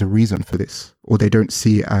cite that as a reason for this, or they don't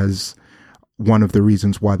see it as one of the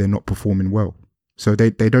reasons why they're not performing well. So they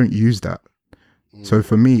don't use that. So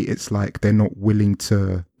for me, it's like they're not willing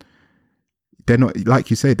to. They're not,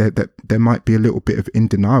 like you say, that there might be a little bit of in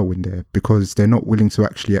denial in there, because they're not willing to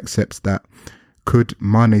actually accept that. Could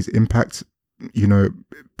Mane's impact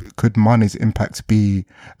be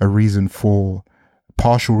a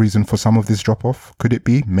partial reason for some of this drop off? Could it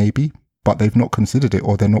be? Maybe, but they've not considered it,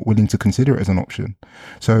 or they're not willing to consider it as an option.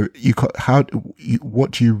 So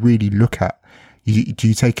what do you really look at? Do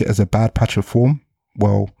you take it as a bad patch of form?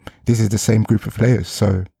 Well, this is the same group of players.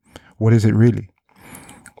 So what is it really?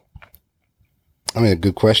 I mean, a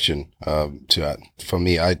good question. For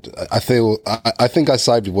me, I think I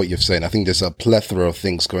side with what you're saying. I think there's a plethora of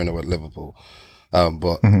things going on with Liverpool,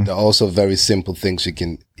 but there are also very simple things you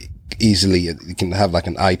can have like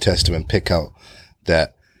an eye tester and pick out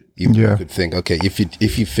that you could think, okay,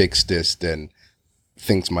 if you fix this, then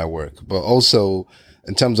things might work. But also,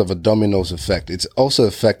 in terms of a dominoes effect, it's also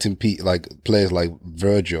affecting players like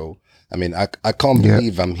Virgil. I mean, I can't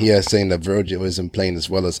believe I'm here saying that Virgil isn't playing as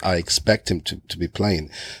well as I expect him to be playing.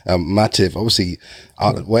 Matip, obviously,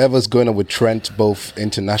 whatever's going on with Trent, both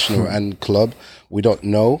international and club, we don't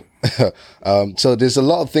know. So there's a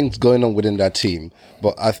lot of things going on within that team.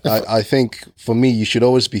 But I think, for me, you should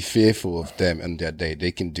always be fearful of them and their day.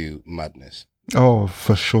 They can do madness. Oh,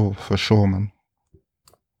 for sure, man.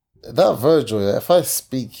 That Virgil, if I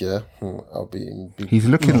speak, I'll be in big... He's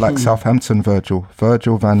looking like Southampton Virgil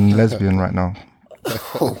Van Lesbian right now.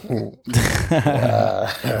 Do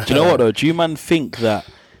you know what though? Do you man think that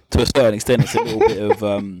to a certain extent it's a little bit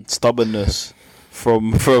of stubbornness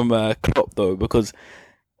from Klopp though? Because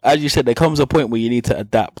as you said, there comes a point where you need to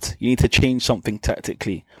adapt. You need to change something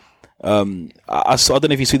tactically. I don't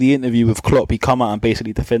know if you see the interview with Klopp. He come out and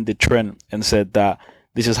basically defended Trent and said that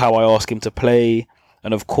this is how I ask him to play.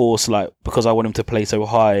 And of course, because I want him to play so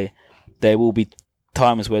high, there will be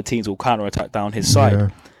times where teams will counter-attack down his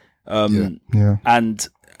side. And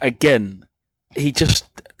again, he just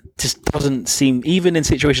doesn't seem, even in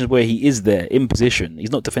situations where he is there in position,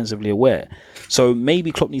 he's not defensively aware. So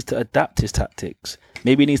maybe Klopp needs to adapt his tactics.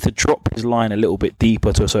 Maybe he needs to drop his line a little bit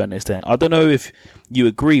deeper to a certain extent. I don't know if you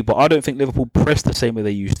agree, but I don't think Liverpool press the same way they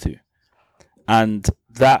used to. And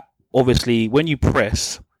that, obviously, when you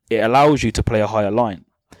press, it allows you to play a higher line.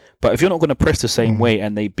 But if you're not going to press the same way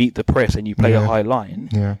and they beat the press and you play a high line,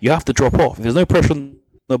 you have to drop off. If there's no pressure on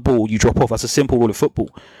the ball, you drop off. That's a simple rule of football.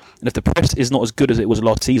 And if the press is not as good as it was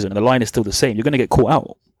last season and the line is still the same, you're going to get caught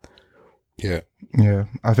out. Yeah.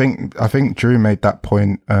 I think Drew made that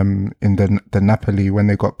point in the Napoli, when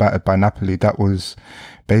they got battered by Napoli. That was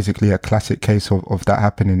basically a classic case of that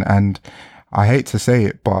happening. And I hate to say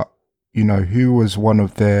it, but who was one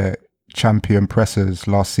of their champion pressers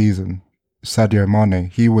last season? Sadio Mane.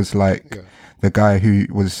 He was the guy who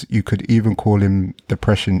was, you could even call him the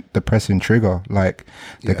pressing trigger. Like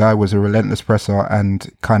the guy was a relentless presser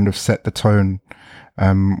and kind of set the tone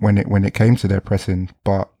when it came to their pressing.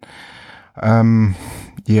 But man.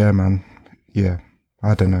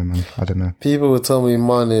 I don't know, man. People would tell me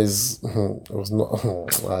Mane was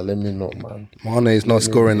not. Let me not, man. Mane is not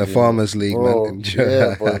scoring the Farmers League, man.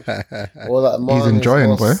 Yeah, boy. He's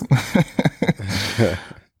enjoying, boy.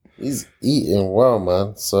 He's eating well,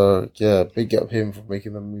 man. So yeah, big up him for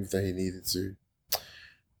making the move that he needed to.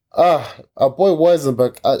 Our boy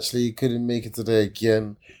Weisenberg actually couldn't make it today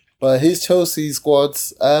again, but his Chelsea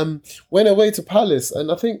squads went away to Palace,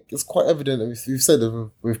 and I think it's quite evident. And we've said it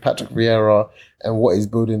with Patrick Vieira and what he's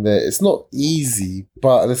building there. It's not easy,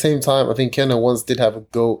 but at the same time, I think Kenner once did have a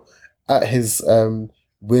go at his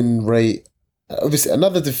win rate. Obviously,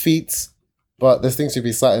 another defeat, but there's things to be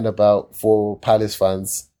excited about for Palace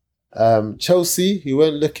fans. Chelsea, who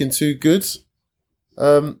weren't looking too good,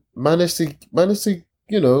 managed to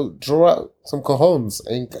draw out some cajones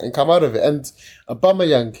and come out of it. And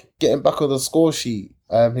Aubameyang getting back on the score sheet,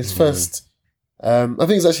 his first, I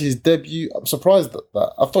think it's actually his debut. I'm surprised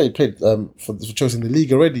that I thought he played for Chelsea in the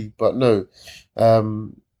league already, but no.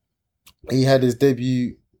 He had his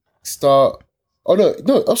debut start. Oh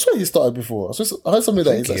no! I'm sure he started before. I heard something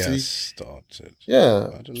that he's actually started. Yeah,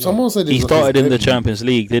 someone said he started in the Champions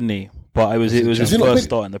League, didn't he? But it was his first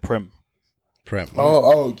start in the Prem.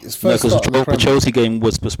 His first because start. The Chelsea game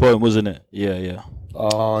was postponed, wasn't it? Yeah.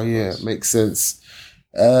 Oh yeah, makes sense.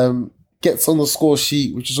 Gets on the score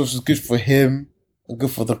sheet, which is also good for him and good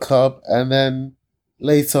for the club. And then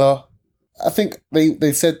later, I think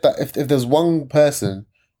they said that if there's one person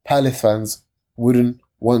Palace fans wouldn't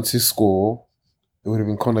want to score, it would have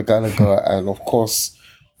been Conor Gallagher. And of course,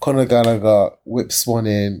 Conor Gallagher whips one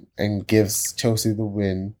in and gives Chelsea the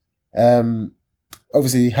win.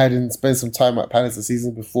 Obviously, he hadn't spent some time at Palace the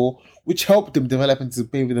season before, which helped him develop into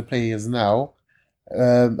maybe the player he is now.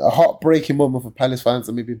 A heartbreaking moment for Palace fans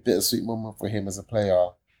and maybe a bittersweet moment for him as a player.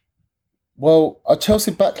 Well, are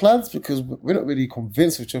Chelsea back, lads? Because we're not really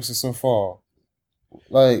convinced with Chelsea so far.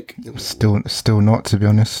 Like, still not, to be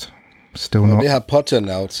honest. Still not. They have Potter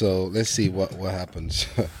now, so let's see what happens.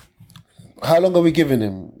 How long are we giving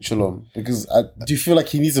him, Shalom? Because do you feel like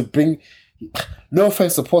he needs to bring... No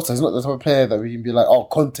offense to Potter, he's not the type of player that we can be like, oh,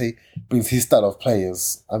 Conte brings his style of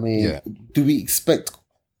players. I mean, do we expect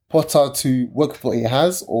Potter to work with what he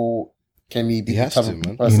has, or can he be? He has to,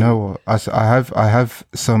 man. You know what? I have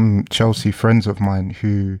some Chelsea friends of mine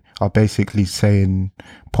who are basically saying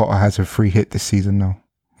Potter has a free hit this season now.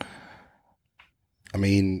 I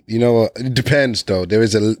mean, you know what? It depends, though. There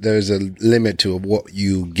is a limit to what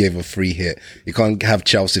you give a free hit. You can't have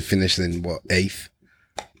Chelsea finish in 8th.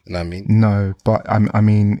 You know what I mean? No, but I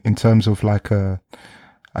mean, in terms of like a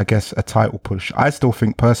title push, I still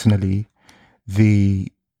think personally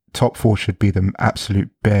the top 4 should be the absolute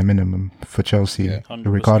bare minimum for Chelsea,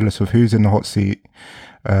 regardless of who's in the hot seat.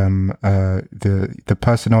 The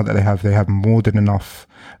personnel that they have more than enough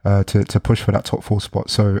to push for that top 4 spot.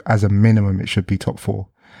 So as a minimum, it should be top 4.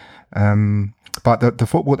 But the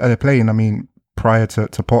football that they're playing, I mean, prior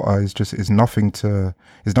to Potter is nothing to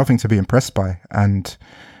be impressed by. And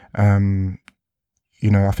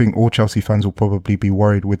I think all Chelsea fans will probably be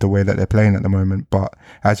worried with the way that they're playing at the moment. But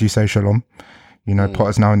as you say, Shalom,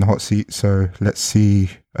 Potter's now in the hot seat, so let's see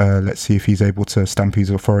if he's able to stamp his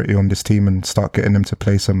authority on this team and start getting them to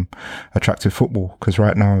play some attractive football. Because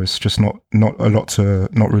right now it's just not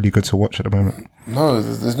really good to watch at the moment. No,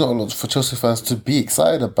 there's not a lot for Chelsea fans to be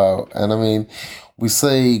excited about. And I mean, we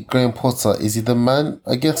say Graham Potter, is he the man?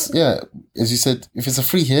 I guess, yeah. As you said, if it's a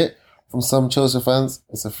free hit from some Chelsea fans,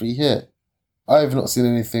 it's a free hit. I have not seen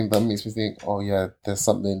anything that makes me think, oh yeah, there's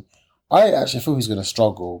something. I actually feel he's going to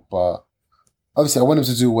struggle, but obviously I want him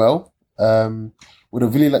to do well. Would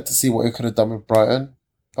have really liked to see what he could have done with Brighton,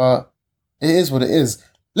 but it is what it is.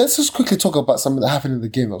 Let's just quickly talk about something that happened in the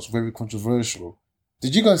game that was very controversial.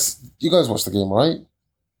 Did you guys watch the game, right?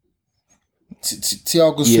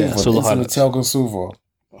 Thiago Silva, Thiago Silva.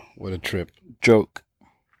 What a trip! Joke.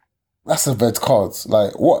 That's a red card.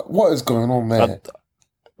 Like, what is going on there?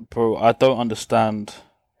 Bro, I don't understand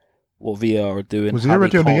what VR are doing. Was he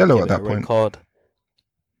already on the yellow at that point? Card.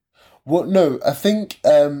 Well, no, I think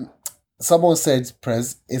someone said,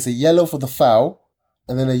 Prez, it's a yellow for the foul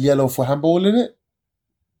and then a yellow for handball in it.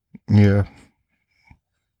 Yeah.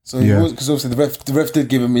 So because obviously the ref did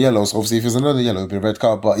give him a yellow. So obviously if it was another yellow, it would be a red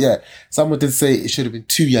card. But yeah, someone did say it should have been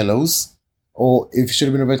 2 yellows, or if it should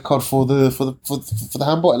have been a red card for the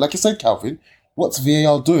handball. And like you said, Calvin, what's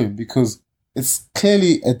VAR doing? Because it's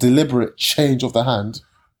clearly a deliberate change of the hand.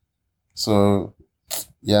 So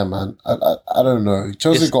yeah, man, I don't know.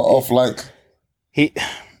 Chelsea got off like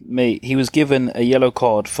he was given a yellow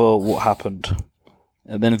card for what happened,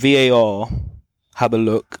 and then VAR had a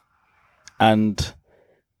look, and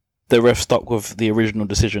the ref stuck with the original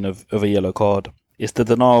decision of a yellow card. It's the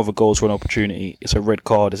denial of a goal for an opportunity. It's a red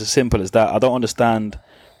card. It's as simple as that. I don't understand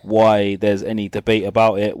why there's any debate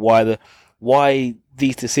about it. Why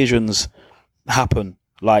these decisions happen?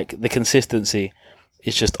 Like the consistency.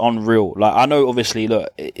 it's just unreal. Like, I know, obviously, look,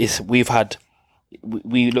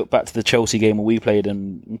 we look back to the Chelsea game where we played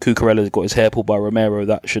and Cucurella's got his hair pulled by Romero.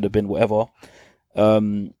 That should have been whatever.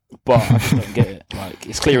 But I just don't get it. Like,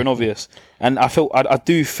 it's clear and obvious. And I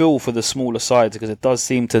do feel for the smaller sides, because it does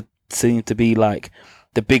seem to be like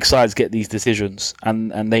the big sides get these decisions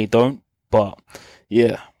and they don't. But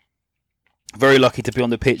yeah, very lucky to be on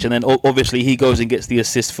the pitch. And then obviously he goes and gets the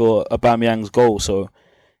assist for Aubameyang's goal. So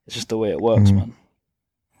it's just the way it works, man.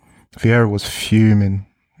 Vieira was fuming.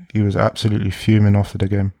 He was absolutely fuming after the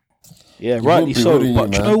game. Yeah, rightly so.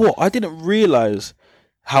 But do you know what? I didn't realise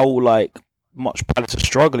how much Palace are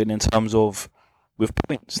struggling in terms of with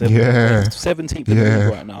points. They're 17th in the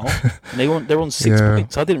league right now, and they're on 6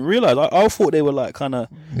 points. I didn't realise. I thought they were kind of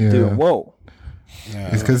doing well. Yeah.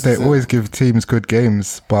 It's because they always give teams good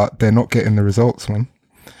games, but they're not getting the results, man.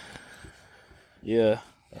 Yeah,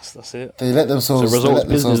 that's it. They let themselves. So results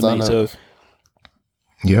business, mate. So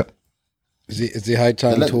yep. Is it high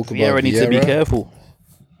time to talk about Vieira? Needs to be careful,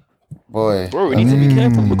 bro. We need to be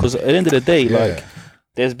careful, because at the end of the day,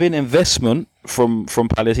 there's been investment from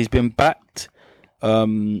Palace. He's been backed.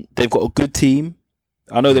 They've got a good team.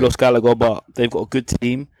 I know they lost Gallagher, but they've got a good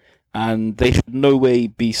team, and they should no way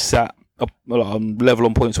be sat up on level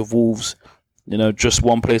on points with Wolves. Just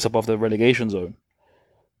one place above the relegation zone.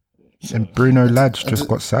 And Bruno Lage just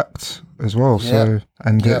got sacked as well. So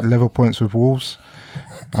level points with Wolves.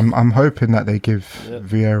 I'm hoping that they give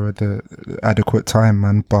Vieira the adequate time,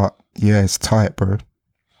 man. But yeah, it's tight, bro.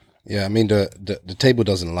 Yeah, I mean the table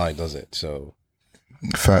doesn't lie, does it? So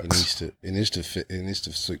facts. It needs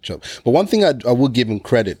to switch up. But one thing I will give him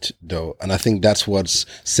credit though, and I think that's what's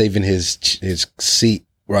saving his seat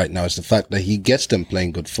right now, is the fact that he gets them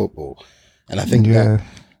playing good football, and I think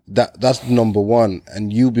that's number one.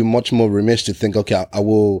 And you'll be much more remiss to think, okay, I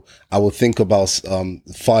will think about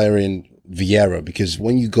firing Vieira, because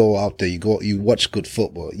when you go out there, you watch good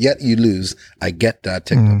football, yet you lose. I get that,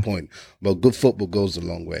 take the point, but good football goes a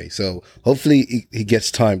long way. So hopefully he gets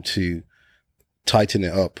time to tighten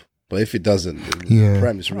it up. But if it doesn't,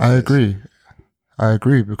 I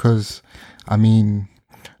agree, because I mean,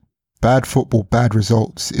 bad football, bad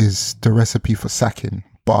results is the recipe for sacking.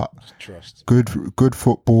 But trust, good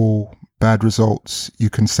football, bad results, you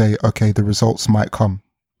can say, okay, the results might come.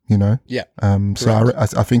 Yeah. So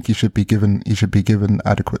I think he should be given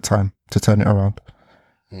adequate time to turn it around.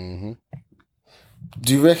 Mm-hmm.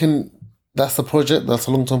 Do you reckon that's the project? That's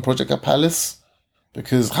a long-term project at Palace?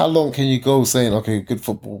 Because how long can you go saying, okay, good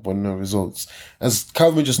football but no results? As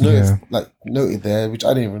Calvin just noted there, which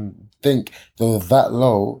I didn't even think they were that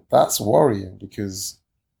low. That's worrying, because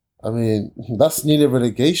I mean that's nearly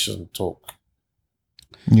relegation talk.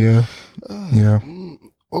 Yeah.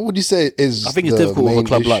 What would you say is? I think it's difficult with a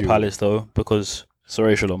club like Palace, though, because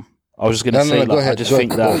Shalom. I was just going to say, I just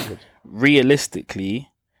think that realistically,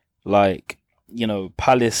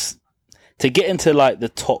 Palace to get into the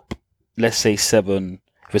top, let's say 7,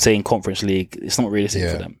 if we're saying Conference League, it's not realistic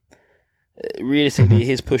for them. Realistically,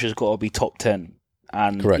 his push has got to be top 10,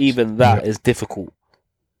 and even that is difficult.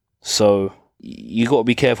 So you got to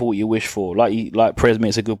be careful what you wish for. Like Prez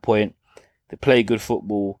makes a good point. They play good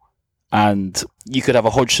football. And you could have a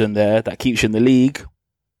Hodgson there that keeps you in the league,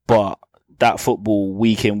 but that football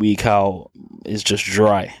week in, week out is just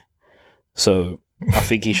dry. So I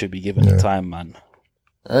think he should be given the time, man.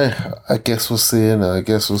 I guess we'll see. I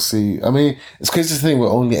guess we'll see. I mean, it's crazy to think we're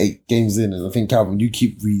only 8 games in, and I think, Calvin, you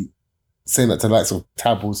keep saying that to the likes of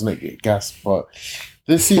Tabbles and make it gas, but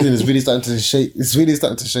this season is really starting to shape. It's really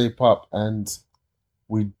starting to shape up, and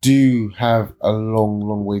we do have a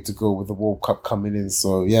long way to go with the World Cup coming in.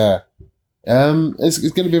 So yeah, it's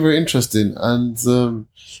going to be very interesting, and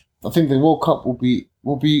I think the World Cup will be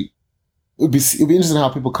interesting how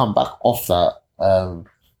people come back off that.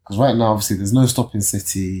 Because right now, obviously, there's no stopping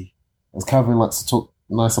City. As Calvin likes to talk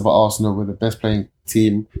nice about Arsenal, we're the best playing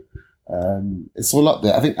team. It's all up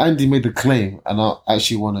there. I think Andy made the claim, and I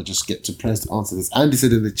actually want to just get to Prez to answer this. Andy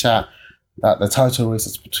said in the chat that the title race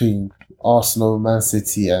is between Arsenal, Man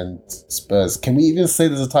City, and Spurs. Can we even say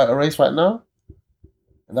there's a title race right now?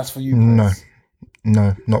 And that's for you, Prez.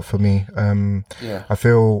 No, not for me. I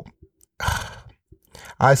feel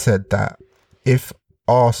I said that if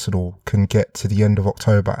Arsenal can get to the end of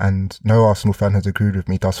October, and no Arsenal fan has agreed with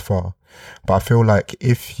me thus far, but I feel like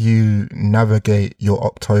if you navigate your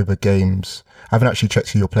October games, I haven't actually checked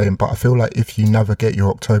who you're playing, but I feel like if you navigate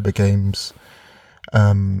your October games,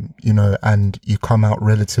 and you come out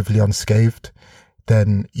relatively unscathed,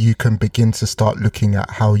 then you can begin to start looking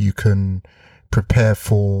at how you can prepare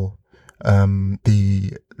for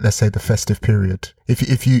let's say the festive period.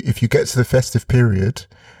 If you get to the festive period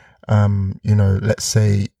let's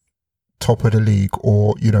say top of the league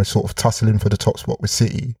or, sort of tussling for the top spot with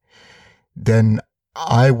City, then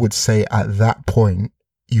I would say at that point,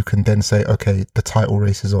 you can then say, okay, the title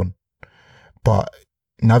race is on. But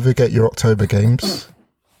navigate your October games,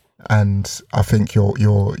 and I think you're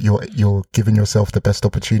giving yourself the best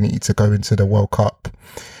opportunity to go into the World Cup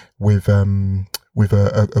with a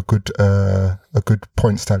good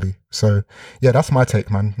points tally. So yeah, that's my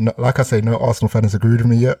take, man. Like I say, no Arsenal fan has agreed with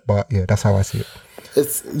me yet, but yeah, that's how I see it.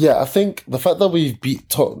 I think the fact that we've beat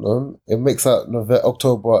Tottenham, it makes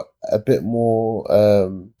October a bit more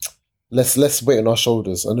less weight on our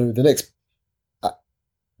shoulders. I know the next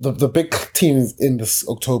the big teams in this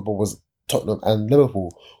October was Tottenham and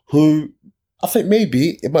Liverpool, who I think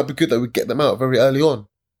maybe it might be good that we get them out very early on.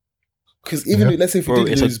 Because even let's say if we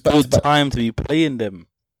did lose back to back, it's a good time to be playing them.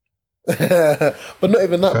 But not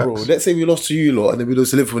even that, bro. Let's say we lost to you lot and then we lose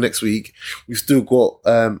to Liverpool next week. We've still got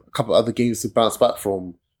a couple of other games to bounce back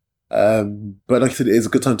from. But like I said, it is a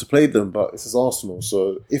good time to play them. But this is Arsenal,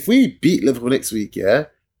 so if we beat Liverpool next week,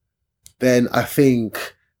 then I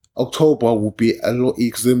think October will be a lot easier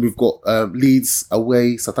because then we've got Leeds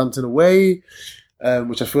away, Southampton away,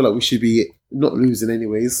 which I feel like we should be not losing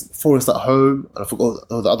anyways. Forest at home, and I forgot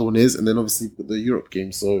what the other one is, and then obviously the Europe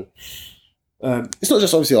game. So it's not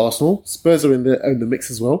just obviously Arsenal. Spurs are in the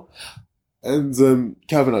mix as well. And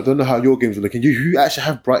Calvin, I don't know how your games are looking. You actually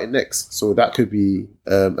have Brighton next, so that could be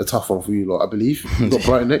a tough one for you lot, I believe. You got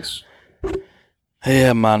Brighton next.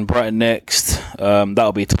 Yeah, man, Brighton next.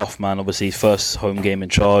 That'll be tough, man. Obviously, first home game in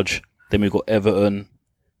charge. Then we've got Everton.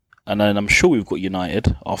 And then I'm sure we've got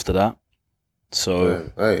United after that.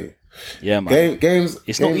 So, yeah, man.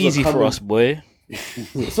 It's not easy for us, boy.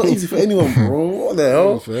 It's not easy for anyone, bro. What the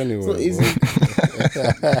hell? Not for anyone, it's not easy.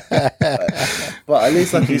 But at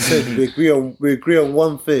least, like you said, we agree on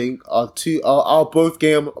one thing.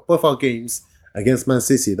 Both our games against Man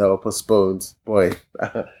City that were postponed, boy.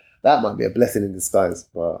 That might be a blessing in disguise,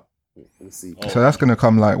 but we'll see. So that's going to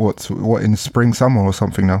come like what in spring, summer or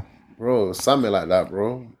something now? Bro, something like that,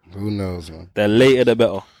 bro. Who knows, man? The later the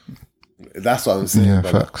better. That's what I'm saying. Yeah,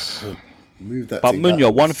 facts. Move that. But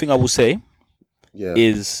Munya, one thing I will say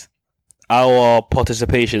is our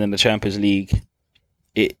participation in the Champions League,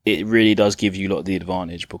 it really does give you lot the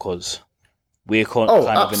advantage because we're kind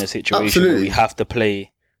of in a situation where we have to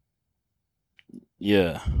play.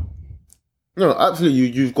 Yeah. No, absolutely.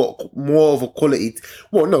 You've got more of a quality.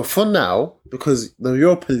 Well, no, for now, because the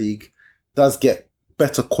Europa League does get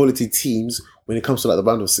better quality teams when it comes to like the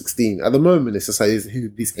round of 16. At the moment, it's just like who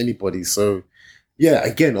beats anybody. So, yeah,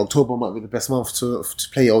 again, October might be the best month to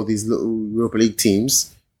play all these little Europa League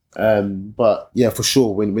teams. But yeah, for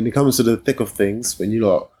sure, when it comes to the thick of things, when you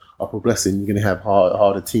lot are progressing, you're going to have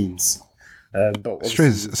harder teams.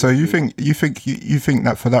 Striz, so you think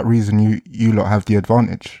that for that reason you lot have the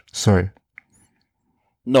advantage? Sorry.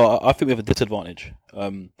 No, I think we have a disadvantage.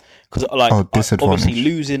 Because obviously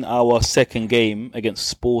losing our second game against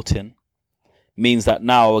Sporting means that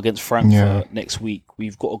now against Frankfurt next week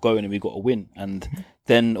we've got to go in and we've got to win. And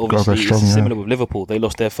then obviously it's similar with Liverpool. They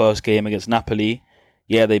lost their first game against Napoli.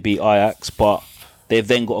 Yeah, they beat Ajax, but they've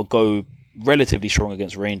then got to go relatively strong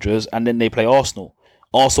against Rangers, and then they play Arsenal.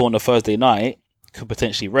 Arsenal on the Thursday night could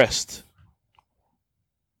potentially rest.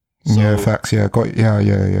 So, facts. Yeah,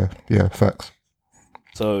 facts.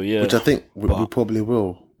 So yeah, which I think we probably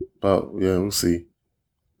will, but yeah, we'll see.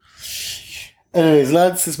 Anyways,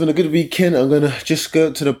 lads, it's been a good weekend. I'm gonna just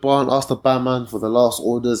go to the bar and ask the barman for the last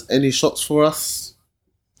orders. Any shots for us?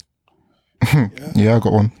 Yeah, I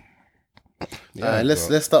got one.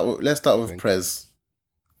 Let's start with Prez.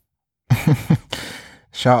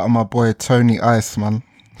 Shout out my boy Tony Ice, man.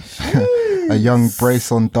 A young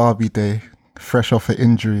brace on Derby Day, fresh off an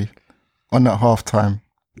injury, on at half time.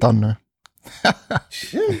 Done now. I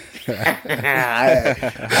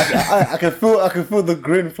can feel the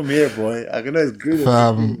grin from here, boy. I can know it's grin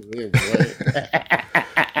from here, boy.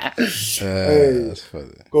 That's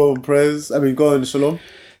funny. Go on, Prez. Go on, Shalom.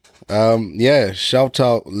 Shout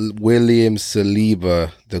out William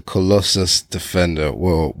Saliba, the Colossus defender.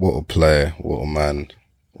 What a player, what a man,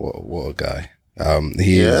 what a guy.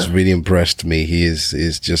 He has really impressed me. He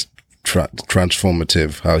is just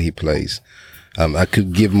transformative how he plays. I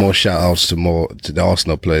could give more shout outs to the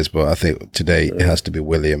Arsenal players, but I think today it has to be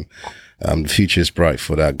William. The future is bright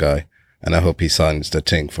for that guy, and I hope he signs the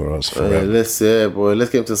thing for us forever. Let's get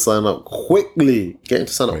him to sign up quickly.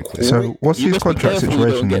 So what's his contract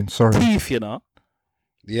situation then? Sorry. Teeth, you know?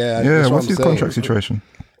 Yeah, what's his contract situation?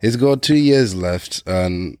 He's got 2 years left,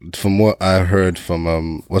 and from what I heard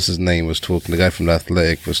from what's his name was talking, the guy from the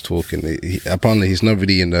Athletic was talking. Apparently, he's not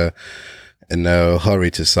really in the in a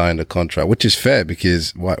hurry to sign a contract, which is fair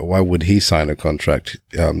because why would he sign a contract?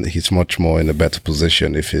 He's much more in a better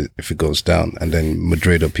position if it goes down, and then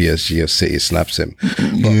Madrid or PSG or City snaps him.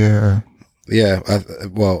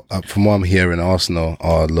 From what I'm hearing, Arsenal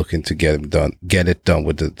are looking to get it done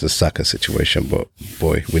with the Saka situation. But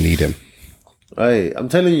boy, we need him. Hey, I'm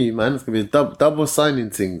telling you, man, it's gonna be double signing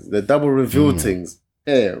things, the double reveal things.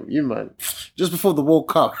 Yeah, you man, just before the World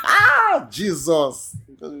Cup. Jesus!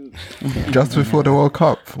 Just before the World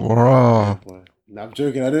Cup. Wow. Nah, I'm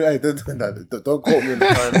joking. Don't quote me on the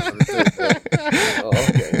time.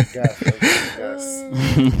 Okay, guys.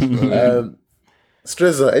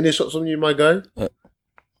 Strezza, any shots from you, my guy?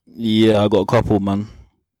 Yeah, I got a couple, man.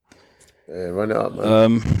 Yeah, run it up,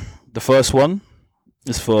 man. The first one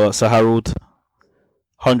is for Sir Harold.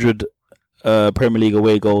 100 Premier League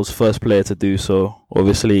away goals, first player to do so.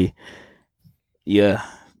 Obviously, yeah,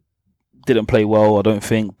 didn't play well, I don't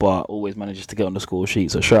think, but always manages to get on the score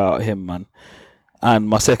sheet. So shout out to him, man. And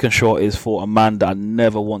my second shot is for a man that I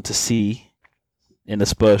never want to see in a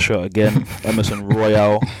Spurs shirt again, Emerson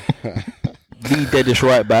Royale, the deadest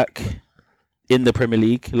right back in the Premier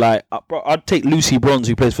League. Like, bro, I'd take Lucy Bronze,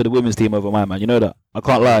 who plays for the women's team, over my man. You know that? I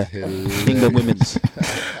can't lie. England women's.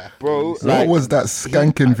 Bro, what was that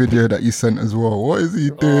skanking video that you sent as well? What is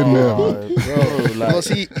he doing there? Bro, like,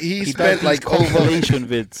 he spent like compilation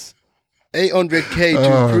vids. 800k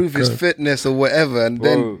to improve his fitness or whatever, and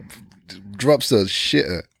then drops a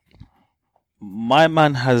shitter. My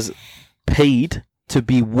man has paid to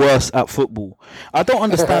be worse at football. I don't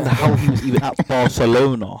understand how he was even at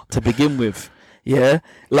Barcelona to begin with. Yeah,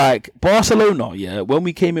 like Barcelona, yeah, when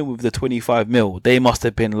we came in with the 25 mil, they must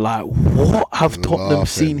have been like, what have Tottenham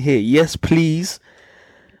seen here? Yes, please.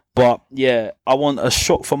 But yeah, I want a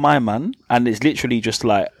shot for my man, and it's literally just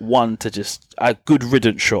like one to just a good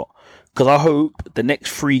riddance shot. Because I hope the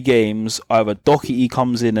next 3 games, either Doherty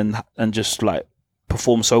comes in and just like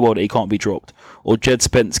performs so well that he can't be dropped, or Jed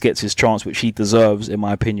Spence gets his chance, which he deserves, in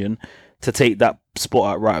my opinion, to take that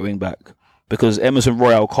spot at right wing back. Because Emerson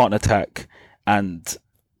Royale can't attack, and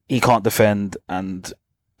he can't defend, and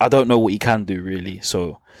I don't know what he can do, really.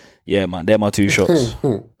 So, yeah, man, they're my 2 shots.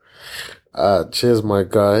 Cheers, my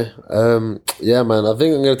guy. Yeah, man, I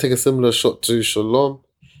think I'm going to take a similar shot to Shalom.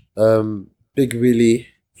 Big Willie.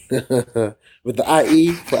 With the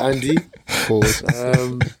IE for Andy.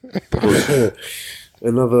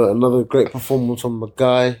 Another great performance from the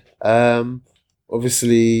guy.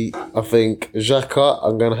 Obviously, I think Xhaka,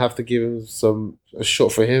 I'm going to have to give him a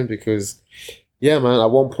shot for him because, yeah, man,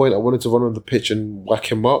 at one point I wanted to run on the pitch and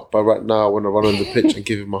whack him up, but right now I want to run on the pitch and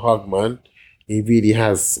give him a hug, man. He really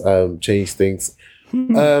has changed things.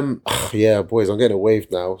 Yeah, boys, I'm getting a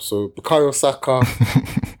wave now. So, Bukayo Saka,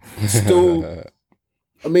 still,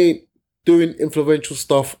 I mean, doing influential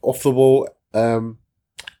stuff off the ball.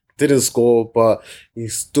 Didn't score, but he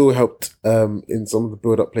still helped in some of the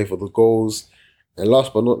build-up play for the goals. And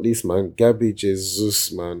last but not least, man, Gabby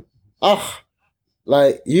Jesus, man.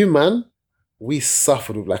 Like, you, man, we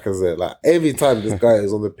suffered with Lacazette. Like, every time this guy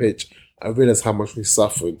is on the pitch, I realize how much we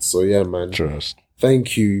suffered. So, yeah, man. Trust.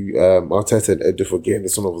 Thank you, Arteta and Edu, for getting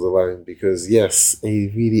this one over the line because, yes,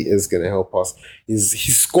 he really is going to help us.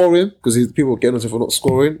 He's scoring because people getting us if we're not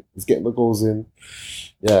scoring. He's getting the goals in.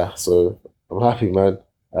 Yeah, so I'm happy, man.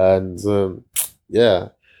 And, yeah,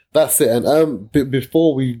 that's it. And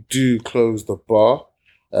before we do close the bar,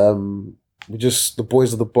 the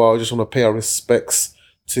boys of the bar, just want to pay our respects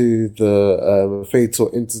to the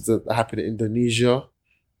fatal incident that happened in Indonesia.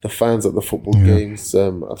 The fans at the football games, I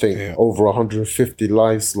think over 150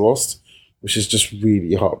 lives lost, which is just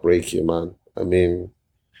really heartbreaking, man. I mean,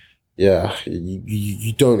 yeah,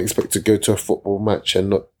 you don't expect to go to a football match and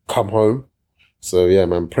not come home. So, yeah,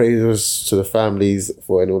 man, prayers to the families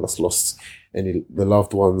for anyone that's lost the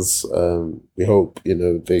loved ones. We hope,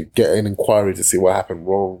 they get an inquiry to see what happened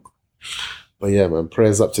wrong. But, yeah, man,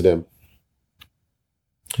 prayers up to them.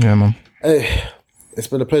 Yeah, man. Hey, it's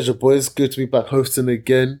been a pleasure, boys. Good to be back hosting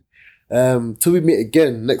again. Till we meet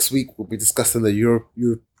again next week, we'll be discussing the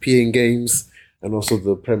European games and also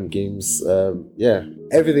the Prem games. Yeah,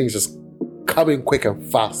 everything's just coming quick and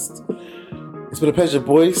fast. It's been a pleasure,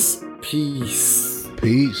 boys. Peace.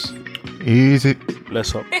 Easy.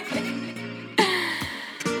 Bless up.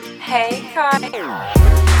 Hey, Kai.